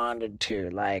responded to,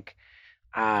 like,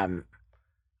 I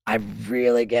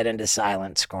really get into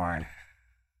silent scorn.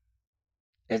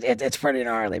 It's pretty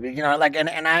gnarly, but you know, like, and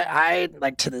I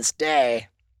like to this day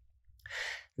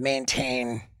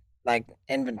maintain like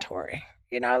inventory.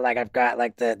 You know, like I've got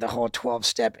like the whole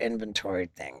 12-step inventory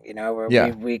thing. You know,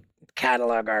 where we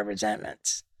catalog our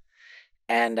resentments.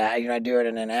 And, I do it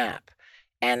in an app.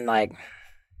 And like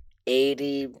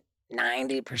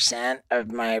 80-90%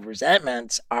 of my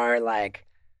resentments are like,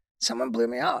 someone blew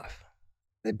me off.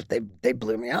 They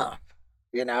blew me off,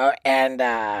 and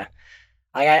I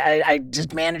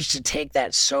just managed to take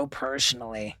that so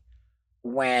personally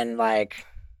when, like,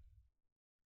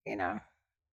 the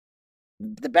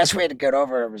best way to get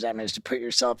over a resentment is to put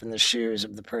yourself in the shoes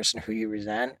of the person who you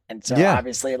resent. And so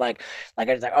obviously like I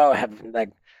was like, oh,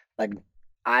 like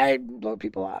I blow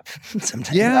people off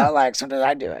sometimes. Like sometimes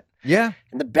I do it. Yeah.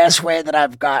 And the best way that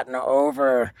I've gotten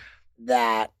over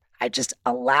that, I just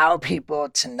allow people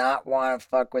to not want to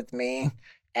fuck with me,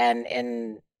 and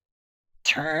in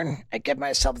turn, I give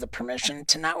myself the permission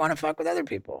to not want to fuck with other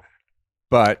people.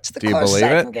 But do you believe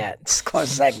it? It's as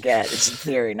close as I can get. It's a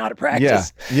theory, not a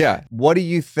practice. Yeah. What do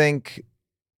you think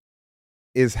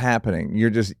is happening? Your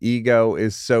just ego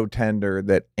is so tender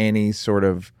that any sort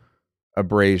of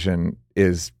abrasion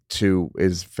is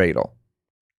fatal.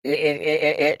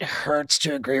 It hurts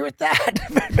to agree with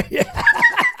that.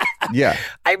 Yeah.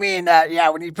 I mean,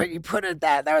 when you put it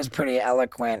that was pretty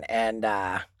eloquent and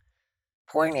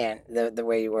poignant, the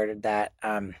way you worded that.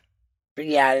 But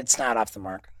yeah, it's not off the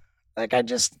mark. Like I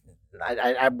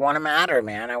want to matter,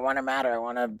 man. I want to matter. I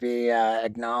want to be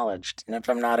acknowledged. And if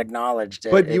I'm not acknowledged,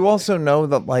 but you also know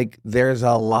that like there's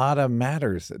a lot of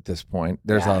matters at this point.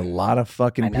 There's a lot of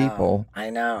fucking people. I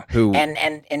know. Who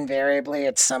and invariably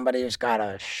it's somebody who's got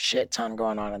a shit ton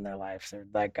going on in their life. They're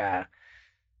like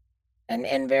and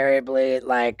invariably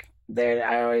like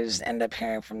I always end up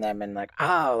hearing from them and like,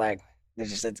 oh, like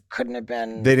it couldn't have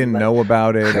been. They didn't know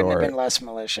about it, couldn't have been less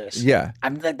malicious. Yeah,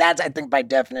 that's I think by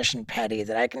definition petty,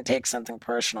 that I can take something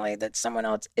personally that someone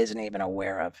else isn't even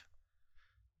aware of.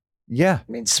 Yeah,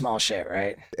 I mean, small shit,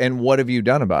 right? And what have you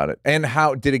done about it? And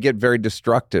how did it get very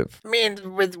destructive? I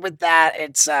mean, with that,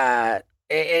 it's the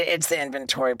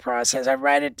inventory process. I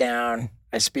write it down.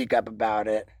 I speak up about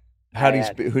it.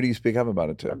 Who do you speak up about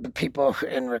it to? People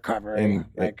in recovery.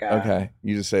 Okay,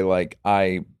 you just say like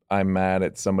I'm mad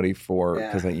at somebody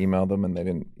because I emailed them and they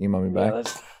didn't email me back. Yeah,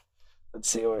 let's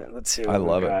see what I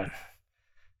love got. it.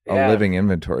 Yeah. A living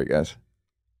inventory, guys.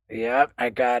 Yep, I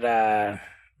got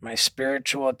my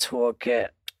spiritual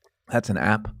toolkit. That's an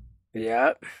app.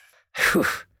 Yep.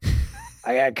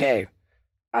 Okay.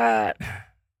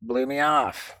 Blew me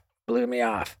off. Wouldn't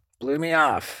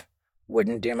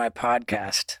do my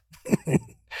podcast.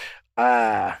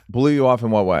 Blew you off in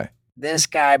what way? This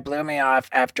guy blew me off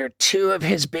after two of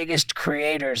his biggest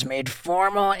creators made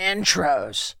formal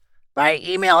intros by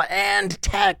email and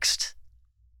text.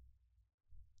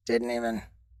 I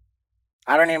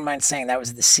don't even mind saying that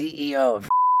was the CEO of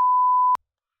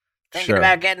thinking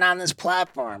about getting on this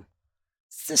platform.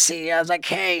 It's the CEO. I was like,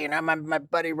 hey, my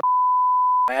buddy,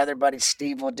 my other buddy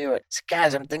Steve will do it. So,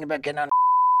 guys, I'm thinking about getting on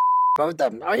both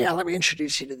of them. Oh yeah, let me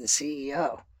introduce you to the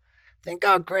CEO. I think,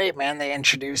 oh great, man. They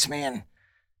introduced me and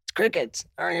it's crickets.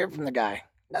 I don't hear from the guy.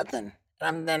 Nothing.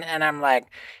 And I'm like,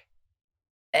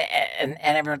 and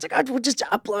everyone's like, oh, we'll just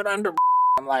upload under.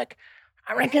 I'm like,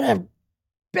 I'm not gonna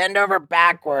bend over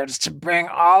backwards to bring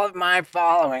all of my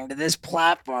following to this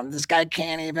platform. This guy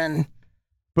can't even.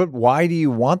 But why do you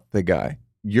want the guy?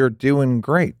 You're doing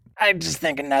great. I just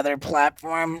think another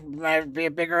platform might be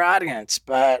a bigger audience,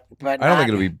 but I don't think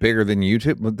it'll be bigger than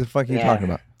YouTube. What the fuck are you talking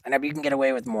about? I know, but you can get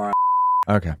away with more.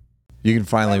 Okay. You can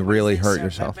finally really hurt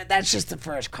yourself. But that's just the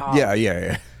first call.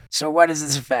 Yeah. So what does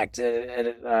this affect?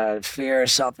 Fear,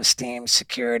 self-esteem,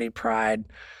 security, pride.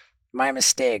 My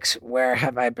mistakes. Where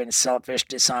have I been selfish,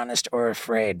 dishonest, or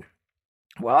afraid?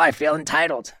 Well, I feel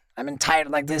entitled. I'm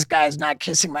entitled. Like, this guy's not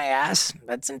kissing my ass.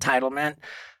 That's entitlement.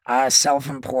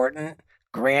 Self-important.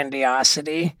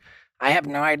 Grandiosity. I have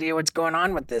no idea what's going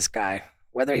on with this guy.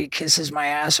 Whether he kisses my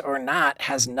ass or not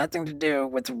has nothing to do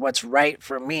with what's right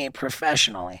for me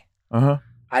professionally. Uh-huh.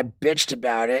 I bitched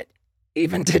about it,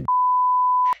 even to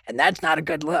and that's not a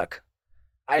good look.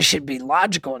 I should be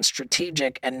logical and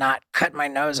strategic and not cut my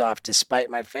nose off to spite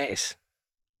my face.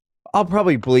 I'll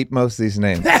probably bleep most of these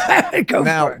names.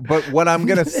 But what I'm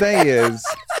going to say is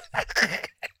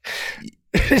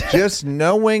just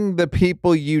knowing the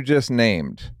people you just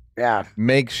named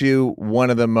makes you one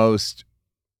of the most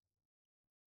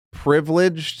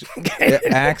privileged,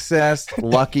 accessed,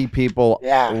 lucky people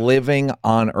living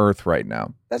on Earth right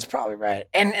now. That's probably right.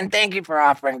 And thank you for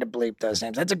offering to bleep those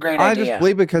names. That's a great idea. I just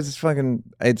bleep it because it's fucking,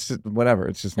 it's whatever.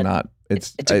 It's just not,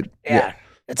 it's like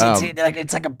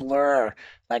a blur.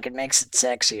 Like, it makes it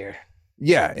sexier.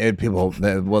 Yeah, and people,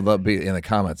 they'll be in the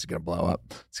comments. It's gonna blow up.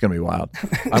 It's gonna be wild.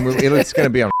 It's gonna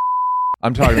be on.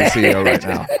 I'm talking to the CEO right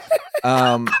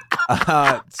now.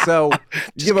 So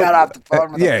Just got off the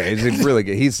phone with yeah, him. it's really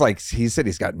good. He said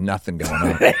he's got nothing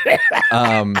going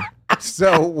on.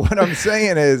 So what I'm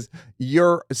saying is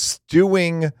you're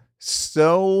doing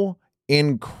so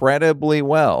incredibly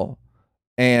well,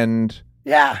 and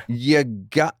Yeah. you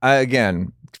got,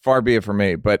 again, far be it from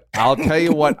me, but I'll tell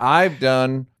you what I've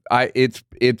done. It's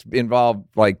involved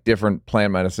like different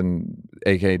plant medicine,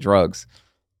 aka drugs,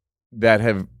 that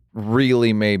have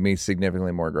really made me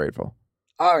significantly more grateful.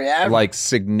 Oh yeah. Like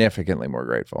significantly more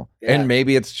grateful. Yeah. And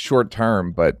maybe it's short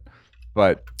term, but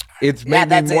it's Yeah,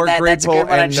 made me more that's a grateful good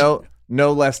one. and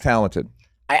no less talented.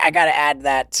 I got to add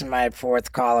that to my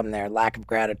fourth column there. Lack of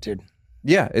gratitude.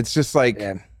 Yeah, it's just like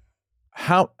Yeah.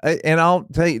 and I'll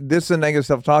tell you, this is a negative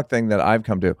self-talk thing that I've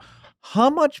come to. How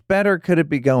much better could it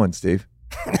be going, Steve?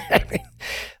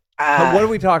 What are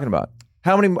we talking about?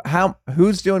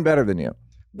 Who's doing better than you?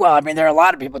 Well, I mean, there are a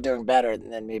lot of people doing better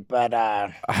than me, but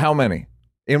How many?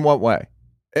 In what way?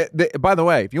 By the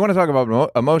way, if you want to talk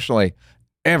about emotionally,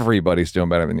 everybody's doing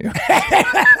better than you.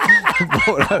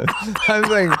 I'm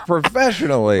saying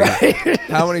professionally, right.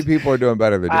 how many people are doing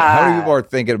better than you? How many people are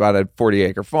thinking about a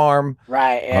 40-acre farm?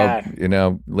 Right. Yeah.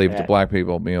 Leave it to black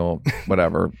people, meal,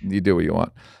 whatever. You do what you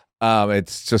want.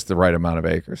 It's just the right amount of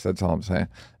acres. That's all I'm saying.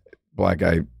 Black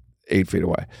guy 8 feet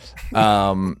away.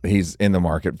 He's in the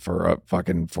market for a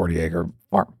fucking 40-acre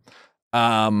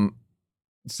farm.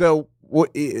 So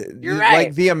what? You're right.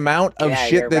 Like the amount of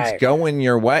shit that's going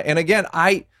your way. And again,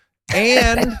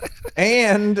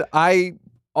 and I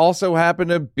also happen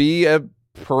to be a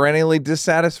perennially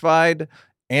dissatisfied,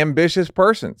 ambitious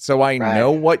person. So I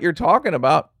know what you're talking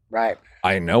about. Right.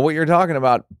 I know what you're talking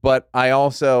about, but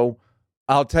I'll tell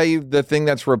you the thing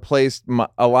that's replaced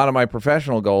a lot of my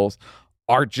professional goals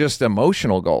are just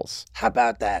emotional goals. How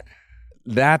about that?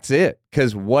 That's it.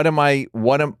 Because what am I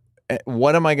going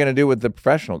to do with the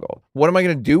professional goal? What am I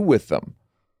going to do with them?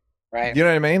 Right. You know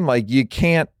what I mean? Like you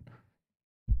can't.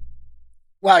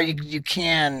 Well, you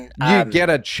can. You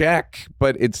get a check,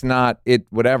 but it's not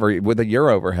whatever. With your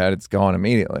overhead, it's gone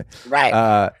immediately.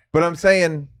 Right. But I'm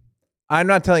saying, I'm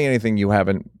not telling you anything you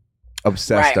haven't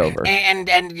obsessed over.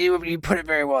 And you put it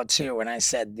very well too when I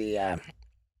said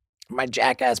my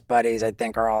jackass buddies I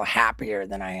think are all happier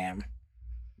than I am.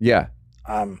 Yeah.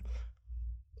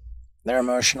 They're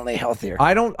emotionally healthier.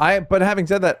 But having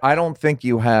said that, I don't think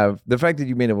you have the fact that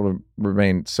you've been able to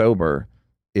remain sober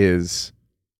is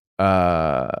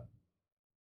kind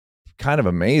of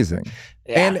amazing.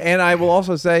 Yeah. And I will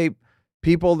also say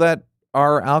people that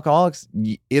are alcoholics,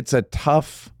 it's a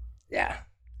tough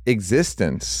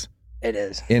existence. It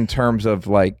is. In terms of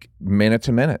like minute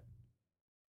to minute.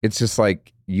 It's just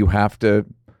like you have to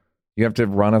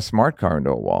run a smart car into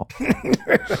a wall.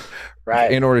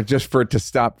 Right. In order just for it to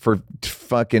stop for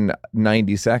fucking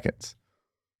 90 seconds.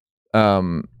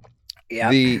 Yeah.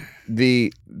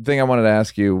 The thing I wanted to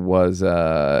ask you was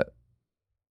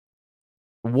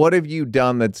what have you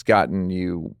done that's gotten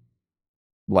you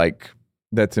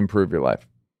that's improved your life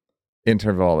in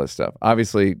terms of all this stuff?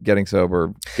 Obviously getting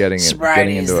sober,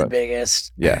 sobriety into is the it.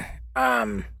 biggest. Yeah.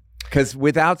 Because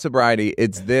without sobriety,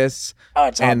 it's this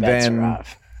it's all bets are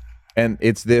off. And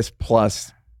it's this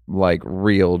plus like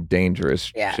real dangerous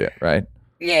shit, right?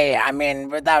 Yeah. I mean,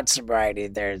 without sobriety,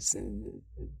 it's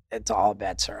all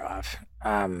bets are off.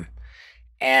 And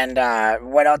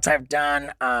what else I've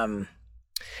done? I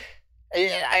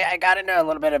got into a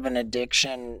little bit of an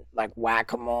addiction, like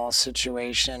whack-a-mole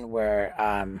situation where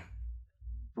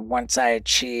once I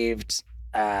achieved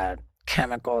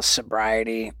chemical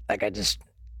sobriety, like I just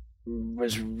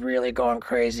was really going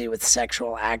crazy with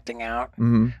sexual acting out,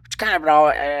 which kind of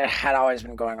had always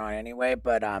been going on anyway.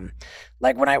 But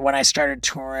like when I started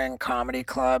touring comedy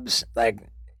clubs, like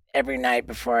every night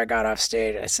before I got off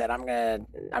stage, I said, I'm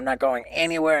not going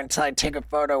anywhere until I take a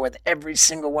photo with every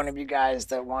single one of you guys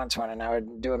that wants one. And I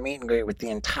would do a meet and greet with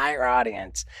the entire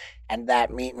audience. And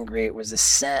that meet and greet was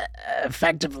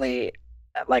effectively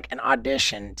like an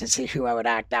audition to see who I would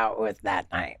act out with that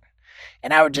night.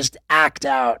 And I would just act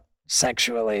out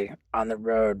sexually on the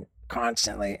road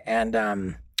constantly. And,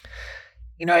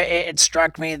 it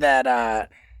struck me that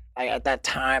at that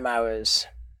time I was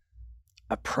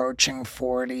approaching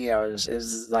 40. It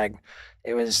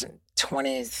was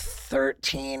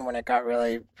 2013 when it got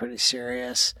really pretty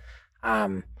serious.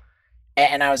 And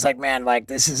I was like, man, like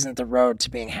this isn't the road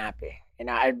to being happy.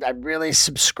 I really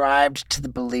subscribed to the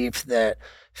belief that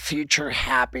future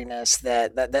happiness,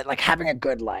 that like having a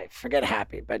good life, forget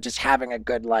happy, but just having a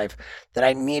good life, that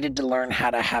I needed to learn how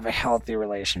to have a healthy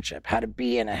relationship, how to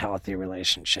be in a healthy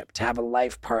relationship, to have a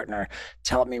life partner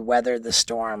to help me weather the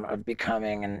storm of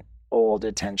becoming an old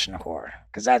attention whore,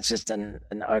 because that's just an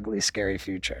ugly, scary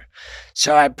future.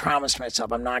 So I promised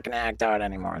myself I'm not going to act out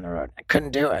anymore on the road. I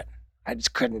couldn't do it. I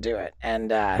just couldn't do it. And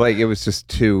like it was just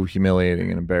too humiliating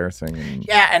and embarrassing. And...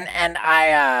 yeah, and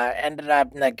I ended up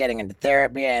like getting into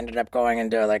therapy. I ended up going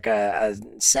into like a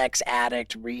sex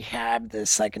addict rehab,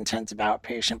 this like intensive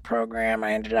outpatient program.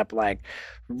 I ended up like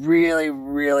really,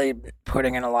 really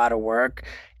putting in a lot of work.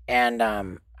 And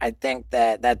I think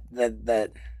that's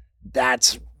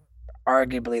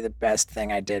arguably the best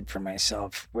thing I did for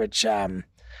myself, which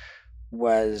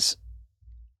was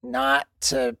not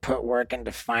to put work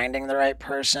into finding the right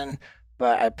person,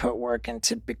 but I put work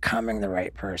into becoming the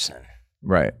right person.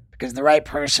 Right. Because the right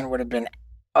person would have been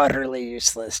utterly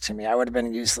useless to me. I would have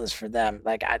been useless for them.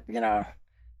 Like,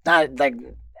 not like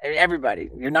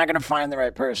everybody. You're not going to find the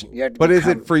right person. You have to but is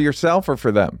it for yourself or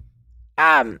for them?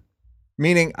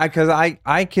 Meaning, because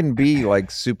I can be like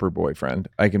super boyfriend.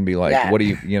 I can be like, what do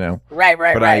you know? Right.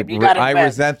 But I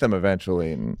resent them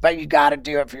eventually. But you got to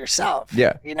do it for yourself.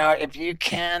 Yeah. If you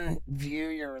can view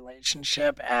your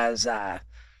relationship as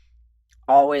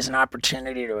always an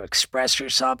opportunity to express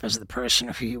yourself as the person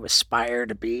who you aspire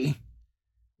to be,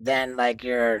 then like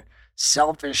you're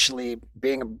selfishly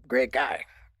being a great guy,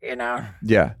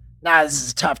 Yeah. Now, this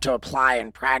is tough to apply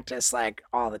and practice like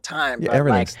all the time. Yeah, but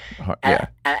everything's hard. Yeah.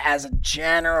 As a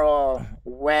general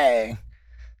way,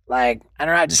 like I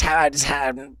don't know, I just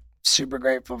I'm super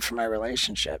grateful for my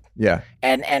relationship. Yeah.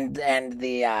 And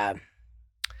the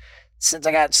since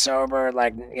I got sober,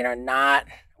 like not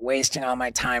wasting all my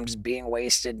time just being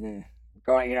wasted and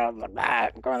going,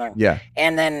 going on. Yeah.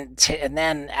 And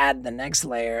then add the next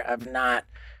layer of not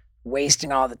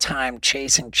wasting all the time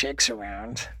chasing chicks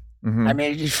around. Mm-hmm. I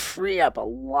mean, you free up a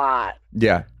lot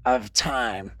of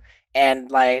time, and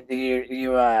like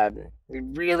you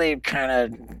really kind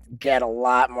of get a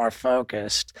lot more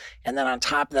focused. And then on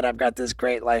top of that, I've got this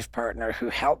great life partner who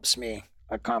helps me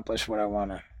accomplish what I want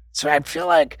to. So I feel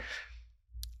like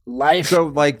life. So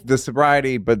like the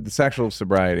sobriety, but the sexual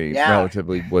sobriety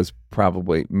relatively was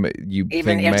probably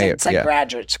even if it's like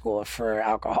graduate school for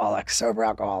alcoholics, sober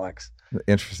alcoholics.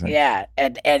 Interesting. Yeah,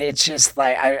 and it's just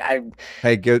like I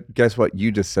Hey, guess what? You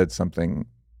just said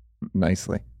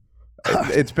nicely.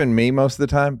 It's been me most of the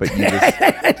time, but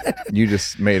you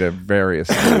just made a very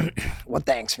astute. Well,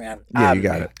 thanks, man. Yeah, you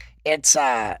got it.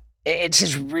 It's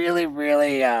just really,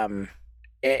 really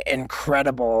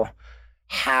incredible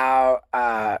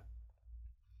how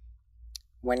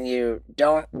when you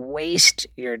don't waste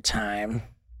your time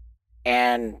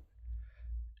and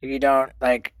you don't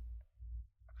like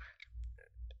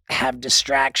have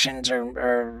distractions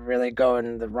or really go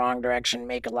in the wrong direction,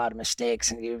 make a lot of mistakes,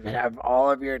 and you have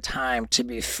all of your time to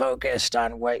be focused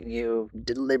on what you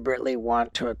deliberately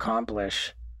want to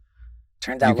accomplish.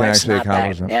 Turns out life's not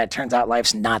that. Yeah, it turns out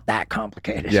life's not that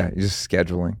complicated. Yeah, you're just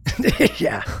scheduling.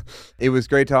 Yeah. It was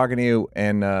great talking to you,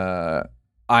 and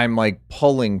I'm like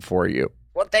pulling for you.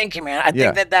 Well, thank you, man. I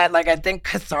think that I think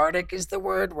cathartic is the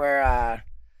word where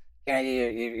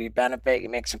you benefit, you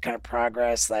make some kind of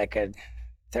progress, like a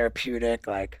therapeutic.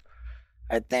 Like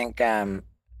I think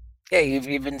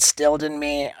you've instilled in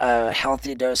me a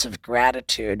healthy dose of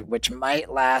gratitude, which might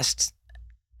last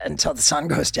until the sun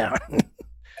goes down.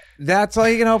 That's all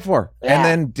you can hope for. Yeah.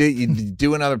 And then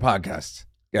do another podcast,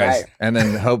 guys. Right. And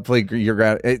then hopefully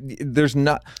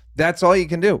that's all you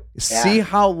can do. See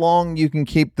how long you can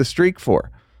keep the streak for.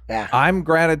 Yeah. I am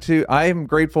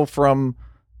grateful from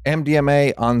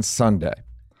MDMA on Sunday.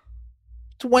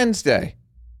 It's Wednesday.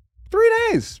 3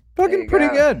 days. Fucking pretty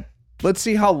good. Let's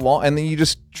see how long. And then you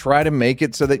just try to make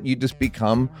it so that you just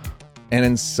become an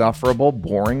insufferable,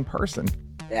 boring person.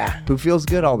 Yeah. Who feels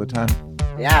good all the time.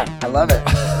 Yeah, I love it.